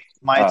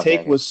 My Okay,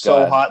 take was go so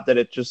ahead. hot that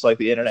it just like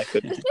the internet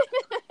couldn't.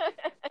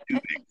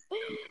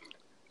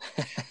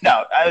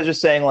 No, I was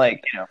just saying,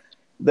 like, you know,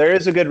 there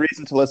is a good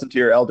reason to listen to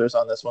your elders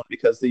on this one,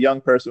 because the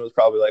young person was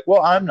probably like,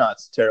 well, I'm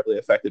not terribly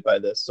affected by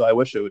this, so I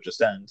wish it would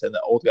just end. And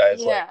the old guy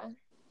is like, Yeah.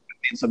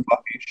 need some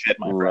fucking shit,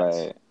 my friends.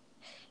 Right.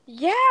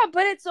 Yeah,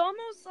 but it's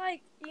almost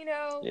like, you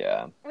know,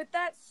 Yeah. with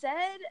that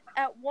said,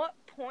 at what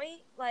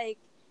point, like,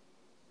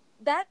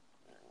 that,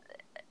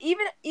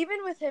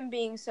 even with him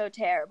being so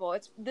terrible,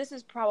 this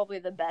is probably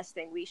the best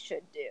thing we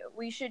should do.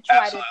 We should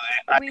try Absolutely.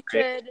 I we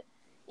agree. should,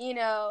 you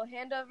know,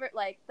 hand over,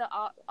 like, the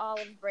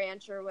olive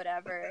branch or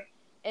whatever,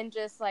 and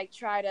just, like,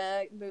 try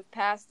to move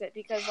past it,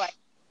 because, like,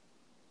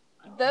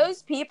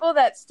 those people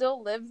that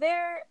still live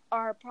there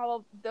are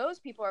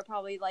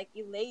probably like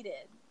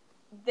elated.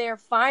 They're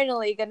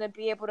finally gonna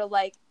be able to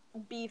like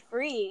be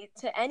free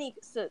to any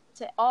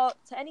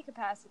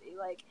capacity.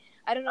 Like,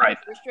 I don't know Right.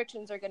 what the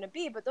restrictions are gonna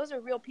be, but those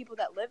are real people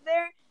that live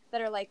there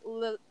that are like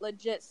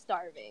legit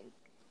starving.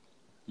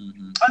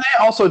 Mm-hmm. And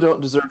they also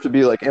don't deserve to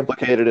be like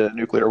implicated in a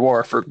nuclear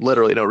war for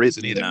literally no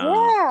reason either.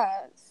 No.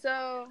 Yeah.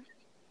 So,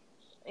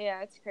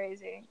 yeah, it's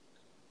crazy.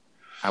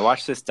 I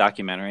watched this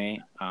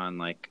documentary on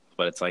like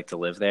what it's like to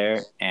live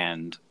there,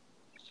 and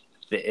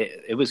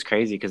it was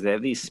crazy because they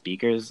have these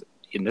speakers,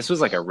 and this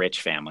was like a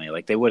rich family.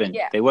 Like they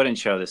wouldn't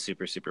show the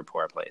super super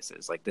poor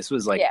places. Like this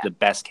was like the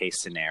best case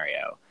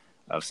scenario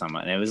of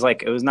someone. And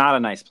it was not a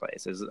nice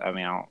place. I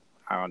mean,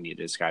 I don't need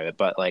to describe it,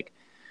 but like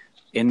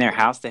in their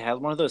house they had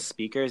one of those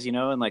speakers, you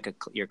know, in like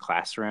your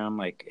classroom,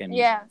 like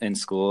in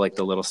school, like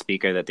the little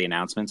speaker that the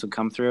announcements would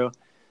come through.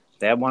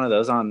 They had one of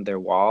those on their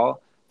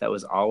wall that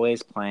was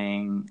always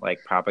playing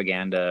like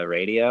propaganda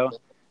radio.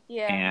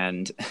 Yeah.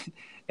 And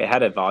it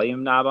had a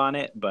volume knob on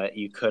it, but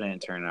you couldn't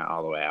turn it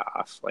all the way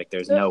off. Like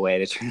there's no way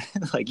to turn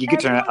it. Like you could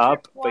turn it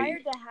up, but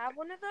required to have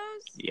one of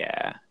those?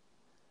 Yeah.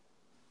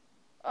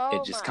 Oh,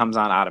 it just comes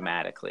on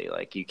automatically.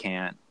 Like you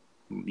can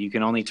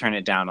only turn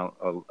it down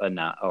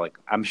enough. Like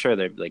I'm sure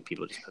there like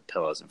people just put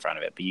pillows in front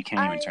of it, but you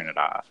can't even turn it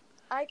off.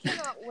 I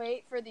cannot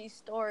wait for these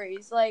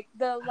stories. Like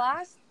the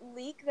last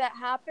leak that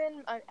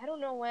happened, I don't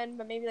know when,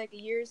 but maybe like a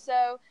year or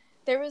so,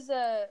 there was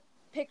a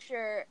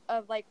picture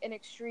of like an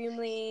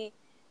extremely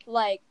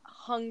like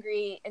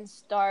hungry and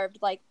starved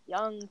like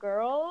young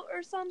girl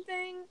or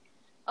something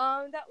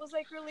that was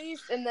like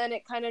released, and then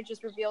it kind of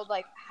just revealed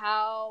like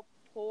how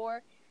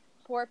poor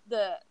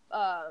the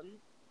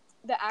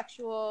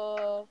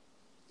actual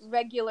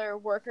regular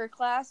worker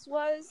class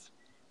was.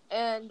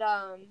 And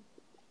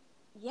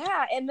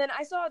yeah, and then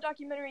I saw a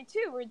documentary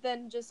too where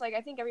then just like, I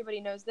think everybody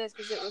knows this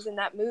because it was in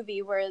that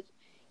movie, where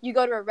you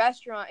go to a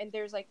restaurant and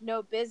there's like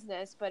no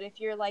business, but if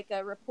you're like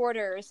a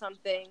reporter or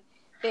something,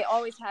 they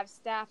always have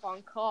staff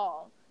on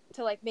call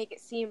to like make it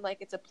seem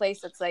like it's a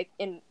place that's like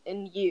in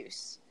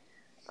use.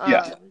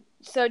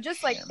 So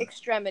just like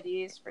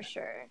extremities for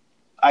sure.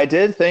 I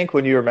did think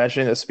when you were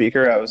mentioning the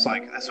speaker, I was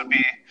like, this would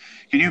be,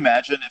 can you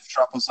imagine if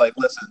Trump was like,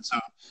 listen, so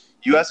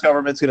U.S.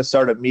 government's going to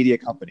start a media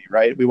company,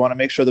 right? We want to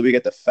make sure that we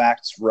get the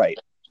facts right.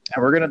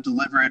 And we're going to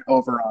deliver it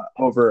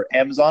over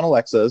Amazon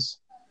Alexas.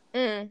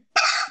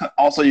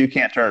 Also, you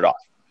can't turn it off.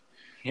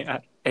 Yeah,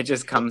 it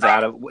just comes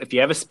out of, if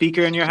you have a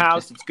speaker in your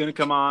house, it's going to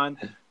come on.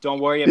 Don't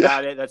worry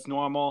about it. That's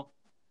normal.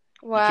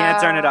 Wow. You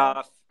can't turn it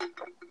off.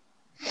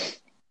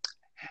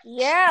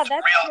 Yeah,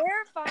 that's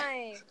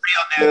terrifying.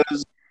 Real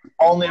news.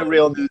 Only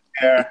real news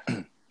here.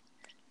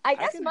 I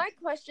guess my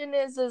question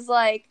is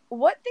like,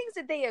 what things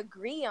did they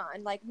agree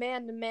on, like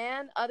man to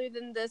man, other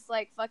than this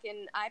like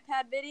fucking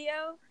iPad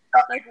video?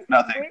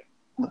 Nothing.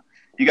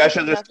 You guys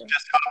should just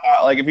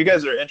like, if you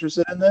guys are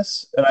interested in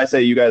this, and I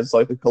say you guys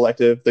like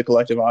the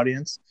collective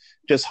audience,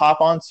 just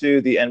hop onto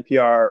the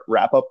NPR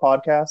wrap-up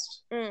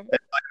podcast. It's like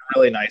a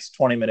really nice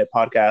 20-minute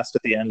podcast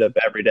at the end of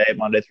every day,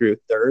 Monday through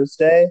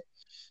Thursday.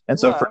 And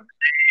so for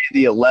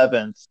the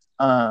 11th,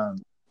 the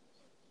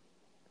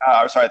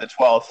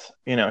 12th,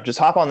 you know, just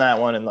hop on that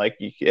one, and like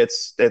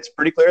it's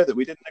pretty clear that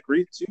we didn't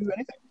agree to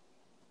anything,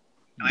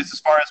 at least as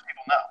far as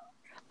people know.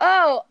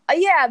 Oh,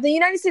 yeah, the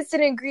United States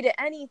didn't agree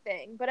to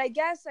anything, but I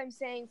guess I'm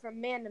saying from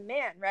man to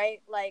man,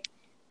 right? Like,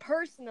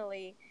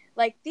 personally,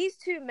 like, these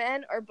two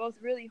men are both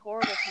really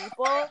horrible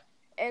people,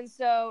 and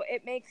so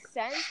it makes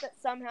sense that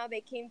somehow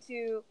they came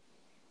to,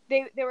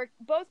 they were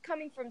both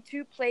coming from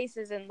two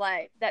places in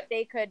life that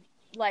they could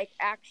like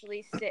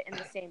actually sit in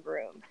the same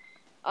room,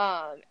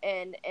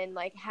 and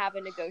like have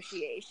a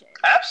negotiation.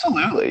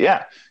 Absolutely,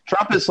 yeah.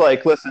 Trump is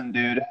like, listen,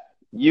 dude,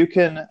 you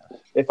can.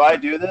 If I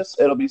do this,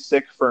 it'll be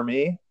sick for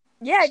me.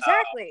 Yeah,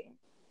 exactly.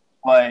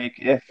 Like,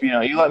 if you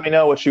let me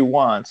know what you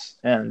want,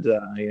 and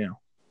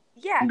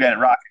Yeah, we'll get it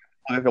rocking.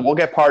 We'll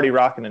get party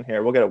rocking in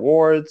here. We'll get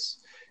awards.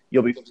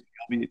 You'll be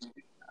a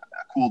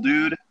cool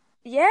dude.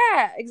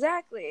 yeah,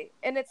 exactly.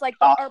 And it's like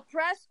our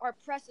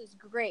press is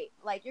great.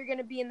 Like, you're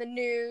gonna be in the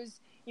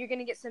news. You're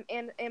gonna get some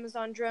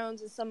Amazon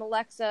drones and some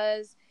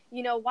Alexas.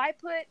 Why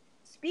put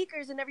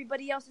speakers in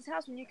everybody else's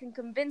house when you can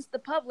convince the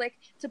public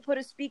to put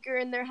a speaker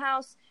in their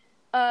house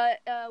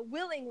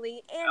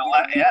willingly, and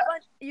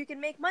you can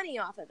make money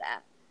off of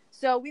that.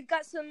 So we've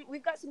got some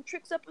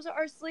tricks up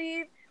our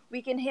sleeve.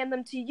 We can hand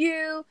them to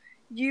you.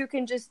 You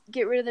can just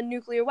get rid of the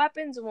nuclear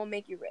weapons, and we'll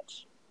make you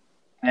rich.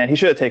 And he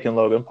should have taken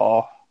Logan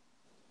Paul.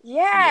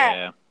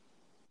 Yeah.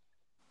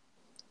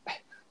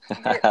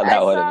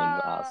 That would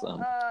have been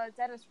awesome.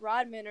 Dennis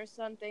Rodman or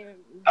something.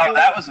 Oh,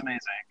 that was amazing.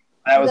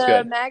 That was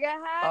good. The MAGA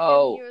hat.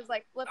 Oh. And he was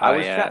like flipping. Oh,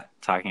 yeah.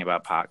 Talking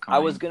about pot coin. I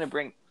was gonna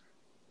bring.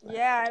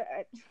 Yeah.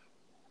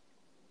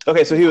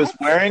 Okay, so he was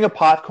wearing a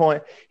pot coin.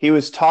 He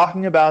was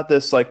talking about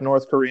this like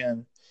North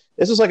Korean.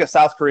 This was like a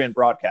South Korean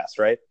broadcast,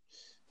 right?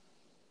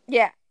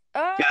 Yeah.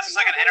 Yeah, this is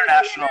like an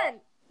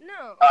international.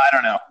 No.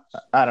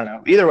 I don't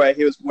know. Either way,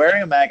 he was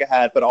wearing a MAGA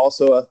hat, but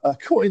also a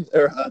coin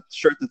or a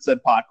shirt that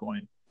said pot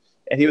coin.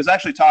 And he was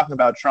actually talking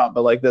about Trump,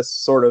 but like this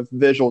sort of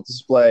visual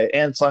display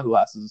and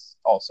sunglasses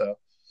also.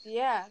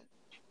 Yeah.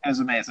 It was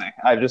amazing.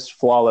 Just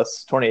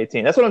flawless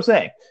 2018. That's what I'm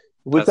saying.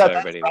 That's what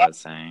everybody was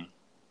saying.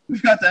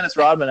 We've got Dennis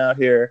Rodman out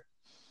here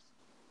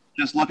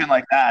just looking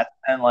like that.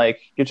 And like,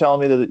 you're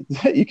telling me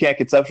that you can't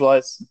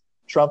conceptualize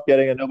Trump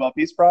getting a Nobel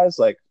Peace Prize?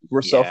 Like,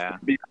 we're so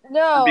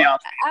no,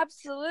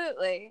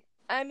 absolutely.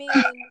 I mean,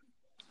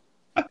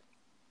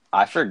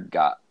 I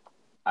forgot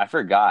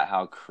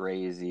how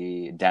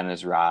crazy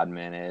Dennis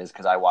Rodman is,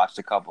 because I watched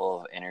a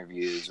couple of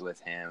interviews with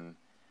him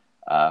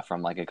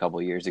from like a couple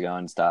of years ago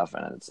and stuff,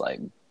 and it's like,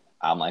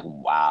 I'm like,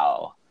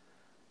 wow,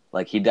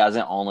 like he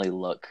doesn't only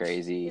look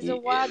crazy, he's a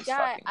wild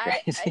guy.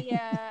 I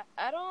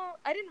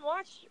didn't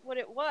watch what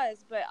it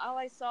was, but all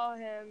I saw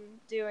him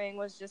doing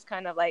was just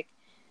kind of like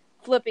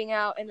flipping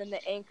out, and then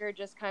the anchor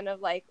just kind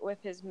of like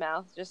with his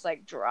mouth just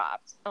like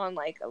dropped on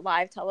like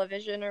live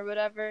television or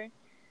whatever.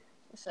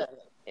 So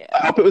yeah.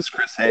 I hope it was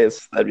Chris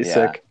Hayes. That'd be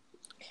sick.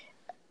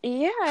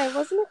 Yeah,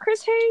 wasn't it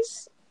Chris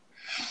Hayes?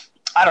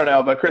 I don't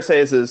know, but Chris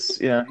Hayes is,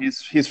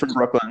 he's from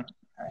Brooklyn.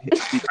 He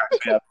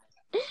cracks me up.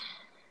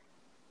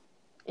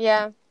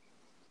 Yeah.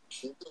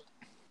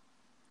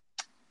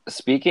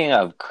 Speaking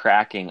of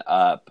cracking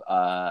up,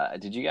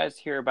 did you guys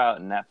hear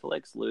about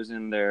Netflix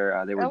losing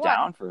their? They were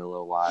down for a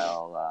little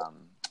while.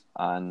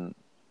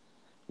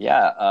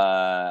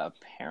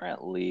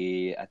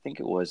 Apparently, I think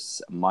it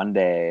was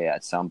Monday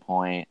at some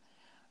point.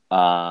 You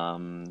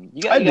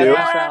guys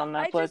watch that on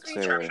Netflix? I just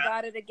recently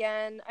got it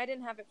again. I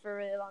didn't have it for a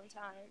really long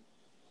time.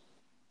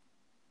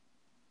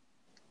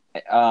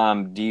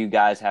 Do you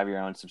guys have your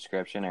own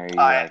subscription, or are you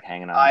like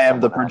hanging on? I am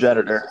the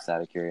progenitor. Just out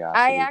of curiosity.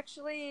 I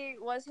actually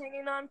was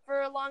hanging on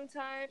for a long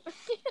time.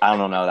 I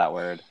don't know that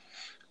word.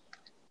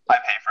 I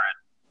pay for it.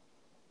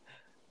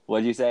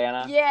 What'd you say,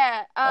 Anna?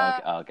 Yeah.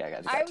 Okay,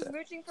 gotcha. I was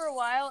mooching for a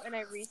while, and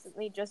I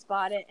recently just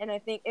bought it, and I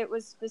think it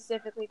was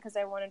specifically because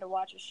I wanted to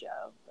watch a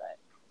show. But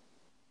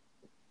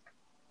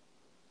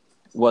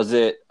was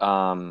it?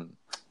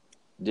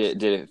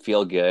 Did it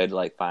feel good?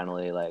 Like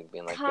finally, like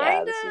being like,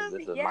 this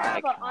is my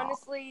account. But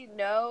honestly,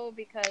 no,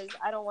 because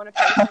I don't want to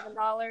pay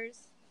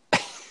 $7.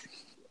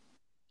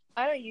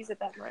 I don't use it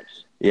that much.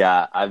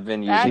 Yeah, I've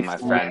been using my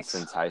friends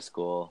since high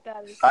school.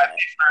 I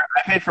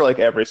paid for like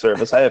every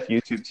service. I have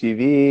YouTube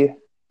TV.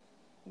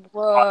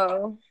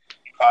 Whoa.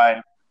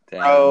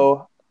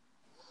 Pro.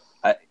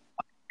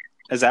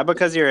 Is that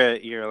because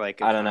you're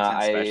like I don't know,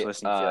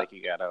 specialist and feel like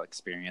you gotta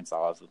experience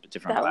all of the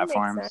different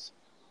platforms?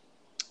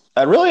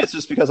 Really, it's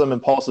just because I'm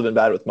impulsive and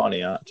bad with money,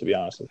 to be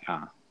honest with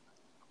you.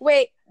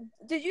 Wait,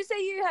 did you say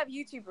you have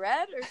YouTube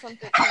Red or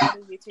something?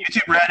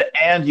 YouTube Red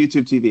and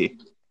YouTube TV.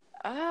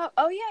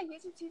 Oh yeah,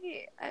 YouTube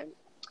TV.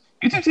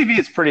 YouTube TV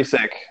is pretty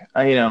sick.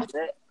 Is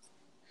it?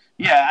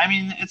 Yeah, I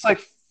mean, I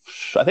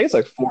think it's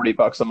like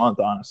 $40 a month,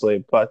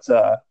 honestly. But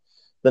the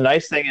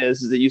nice thing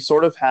is that you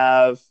sort of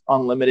have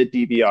unlimited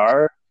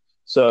DVR.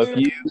 So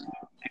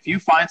if you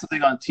find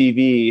something on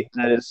TV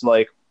that is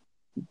like,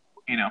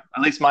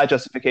 at least my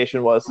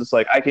justification was, it's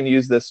like I can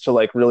use this to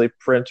like really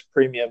print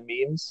premium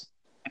memes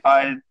if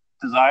I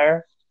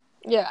desire.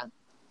 Yeah.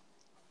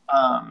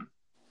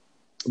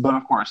 But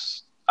of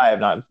course, I have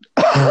not.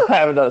 I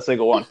haven't done a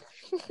single one.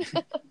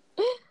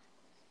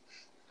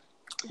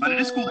 But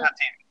it is cool to have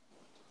TV.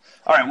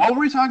 All right, what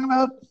were we talking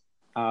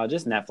about?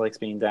 Just Netflix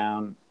being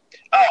down.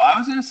 Oh, I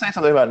was going to say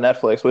something about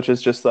Netflix, which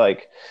is just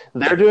like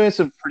they're doing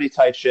some pretty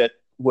tight shit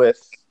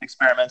with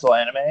experimental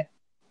anime.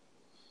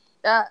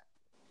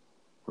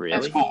 Really?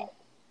 It's cool.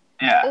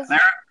 Yeah,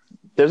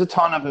 there's a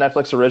ton of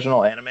Netflix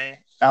original anime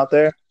out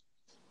there.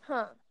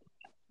 Huh.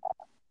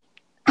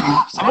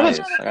 Some of Nice.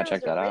 it's I gotta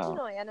check that out.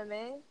 Original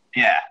anime.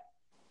 yeah,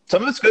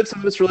 some of it's good, some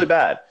of it's really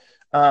bad.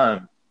 I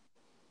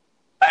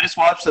just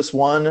watched this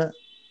one.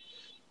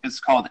 It's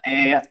called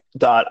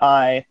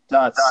A.I.C.O.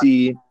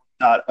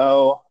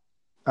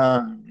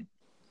 Let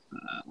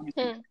me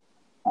see.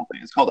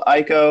 It's called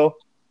Aiko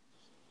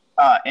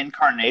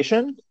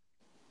Incarnation,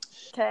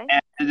 Okay.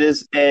 and it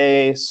is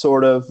a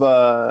sort of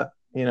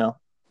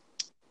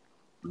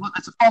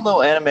it's a fun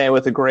little anime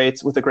with a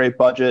great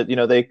budget. You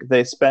know,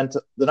 they spent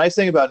the nice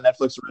thing about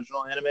Netflix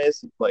original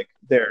animes, like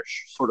they're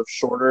sort of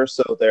shorter,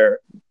 so their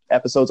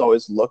episodes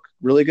always look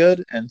really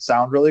good and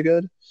sound really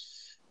good.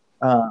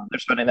 They're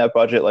spending that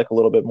budget like a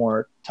little bit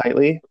more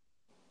tightly.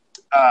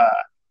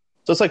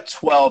 So it's like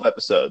 12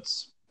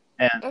 episodes,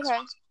 and this Okay.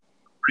 one's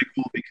pretty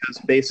cool because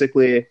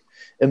basically,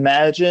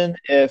 imagine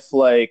if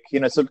like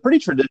it's a pretty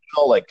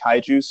traditional like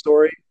kaiju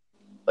story,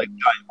 like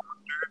giant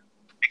monster,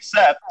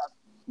 except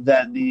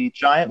that the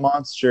giant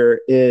monster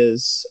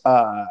is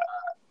like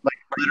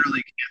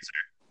literally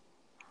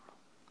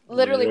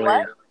Literally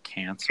what?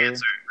 Cancer.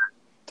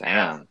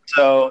 Damn.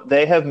 so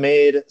they've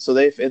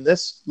in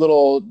this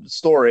little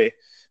story,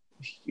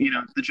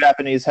 the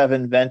Japanese have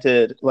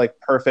invented like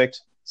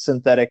perfect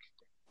synthetic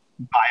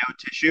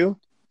biotissue,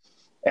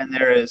 and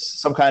there is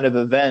some kind of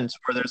event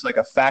where there's like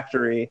a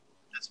factory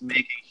that's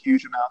making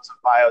huge amounts of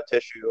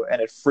biotissue,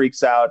 and it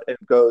freaks out and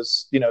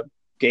goes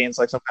gains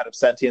like some kind of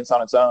sentience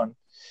on its own,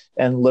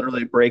 and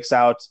literally breaks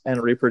out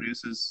and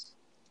reproduces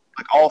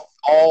like all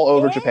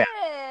over Japan.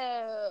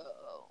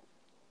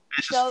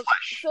 It's just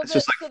flesh. It's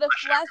just like so the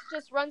flesh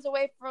just runs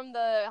away from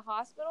the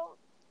hospital?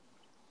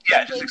 yeah,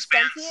 it And just gains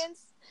expands.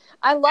 sentience?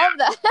 I love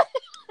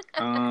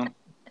that.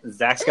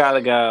 Zach's got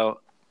to go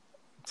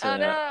to Oh,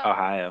 no.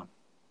 Ohio.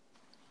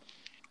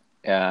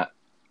 Yeah.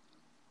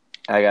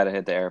 I gotta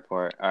hit the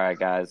airport. All right,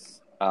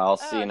 guys. I'll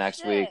see you next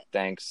shit. week.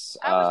 Thanks.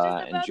 I was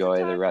just about Enjoy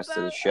to the talk rest of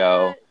the about,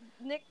 show.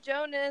 Nick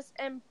Jonas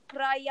and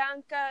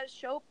Priyanka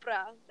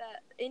Chopra,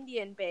 that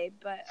Indian babe,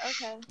 but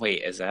okay.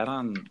 Wait, is that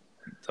on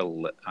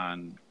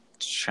on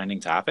trending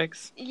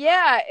topics?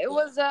 Yeah, it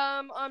was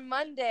on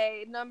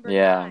Monday, number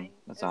Yeah, 9.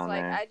 that's It's on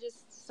like there. I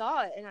just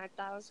saw it and I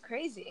thought it was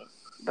crazy.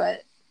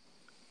 But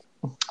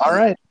All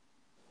right.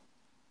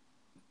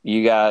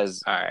 You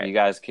guys, All right. you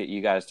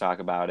guys talk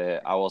about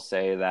it. I will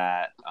say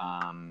that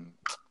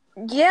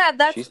yeah,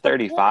 that's she's the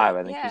 35. point.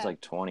 I think Yeah. she's like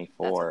That's what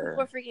 24.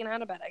 people are freaking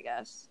out about, I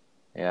guess.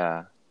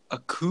 Yeah. A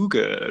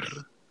cougar.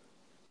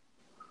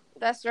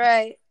 That's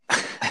right.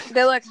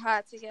 They look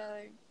hot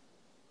together.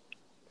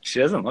 She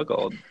doesn't look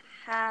old.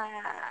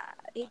 Hot.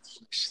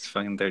 She's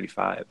fucking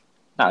 35.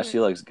 No, she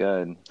looks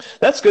good.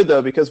 That's good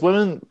though, because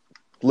women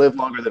live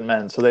longer than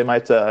men, so they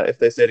might if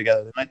they stay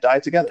together, they might die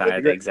together. Die That'd at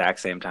be the great. exact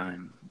same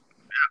time.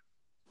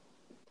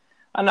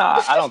 No,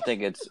 I don't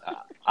think it's.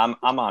 I'm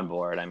on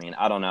board. I mean,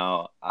 I don't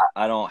know.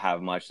 I don't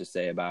have much to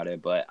say about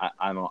it, but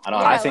I don't. Yeah,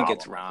 have I a think problem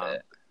it's with wrong.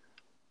 it.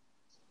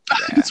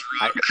 It's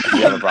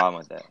You have a problem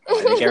with it?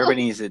 I think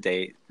everybody needs to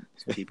date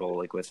people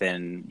like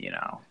within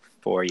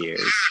 4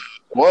 years.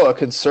 Whoa, a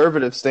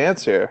conservative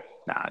stance here.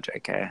 Nah,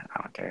 JK,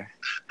 I don't care.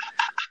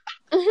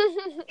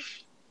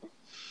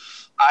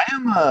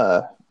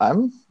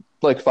 I'm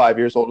like 5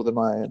 years older than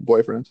my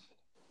boyfriend.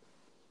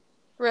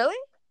 Really?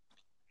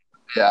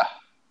 Yeah.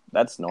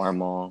 That's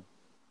normal.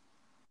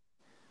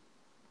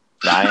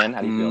 Ryan,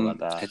 how do you feel about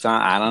that? It's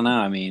on. I don't know.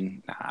 I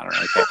mean, I don't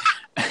really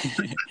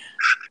care.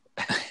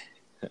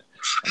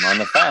 I'm on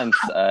the fence.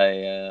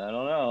 I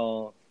don't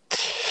know.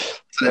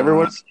 So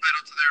everyone's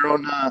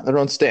entitled to their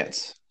own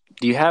stance.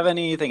 Do you have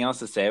anything else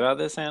to say about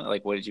this, Anna?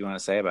 Like, what did you want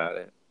to say about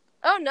it?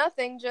 Oh,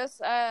 nothing.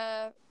 Just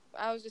I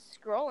was just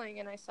scrolling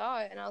and I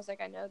saw it and I was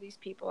like, I know these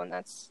people, and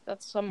that's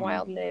some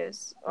wild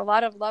news. A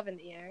lot of love in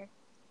the air.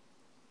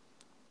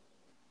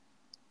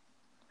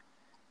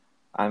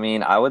 I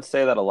mean, I would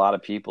say that a lot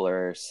of people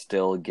are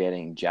still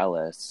getting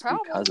jealous Probably.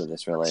 because of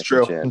this It's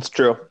relationship. true. It's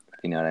true.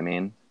 You know what I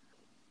mean?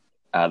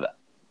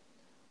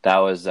 That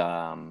was.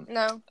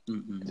 No.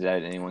 Did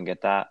anyone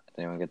get that?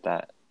 Did anyone get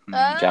that?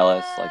 Uh,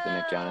 Jealous, like the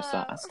Nick Jonas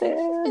song. I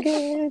still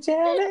get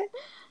jealous.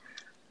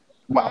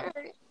 Wow.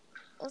 Alright.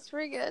 That's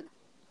pretty good.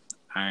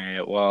 All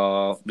right.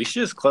 Well, we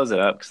should just close it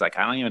up because, like,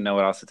 I don't even know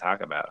what else to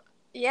talk about.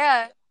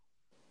 Yeah.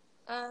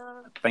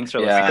 Thanks for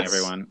Yeah, listening, it's-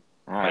 everyone.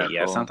 All right, Wait, you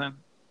have cool. something?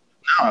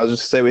 No, I was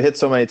just gonna say we hit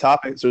so many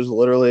topics. There's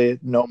literally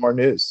no more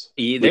news.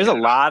 There's a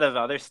lot of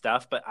other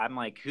stuff, but I'm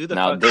like, who the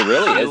No, fuck there is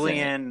really isn't.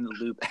 Julian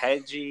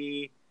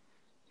Lupeggi?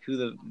 Who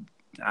the...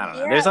 I don't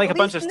know. Yeah, There's like a at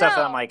bunch of least stuff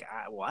that no. I'm like,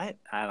 what?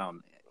 I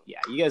don't... Yeah,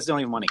 you guys don't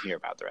even want to hear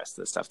about the rest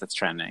of the stuff that's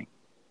trending.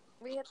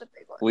 We hit the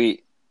big one.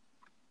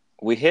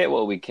 We hit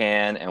what we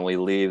can and we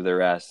leave the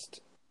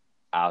rest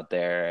out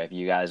there.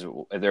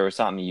 If there was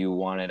something you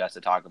wanted us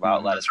to talk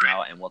about, let us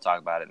know and we'll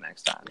talk about it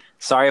next time.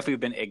 Sorry if we've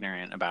been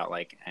ignorant about,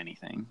 like,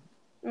 anything.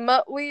 We This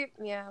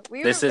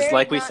were is, very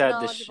like we not said,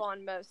 knowledgeable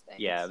on most things.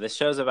 Yeah, this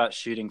show's about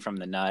shooting from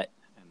the nut,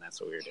 and that's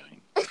what we were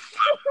doing.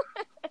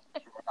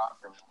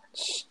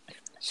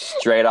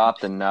 Straight off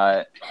the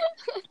nut.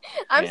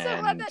 I'm so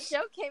glad and- that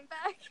joke came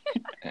back.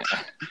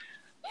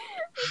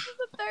 This is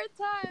the third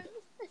time.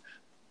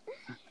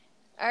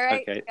 All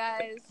right, Okay.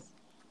 guys.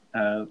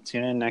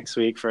 Tune in next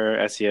week for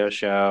our SEO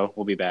show.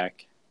 We'll be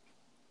back.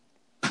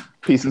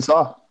 Peace and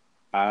saw.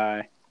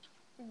 Bye.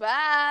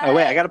 Bye. Oh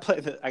wait, I gotta play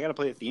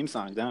the theme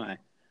song, don't I?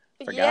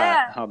 Forgot.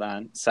 Yeah. Hold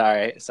on.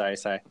 Sorry.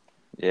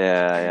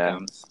 Yeah.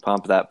 Comes.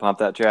 Pump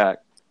that track.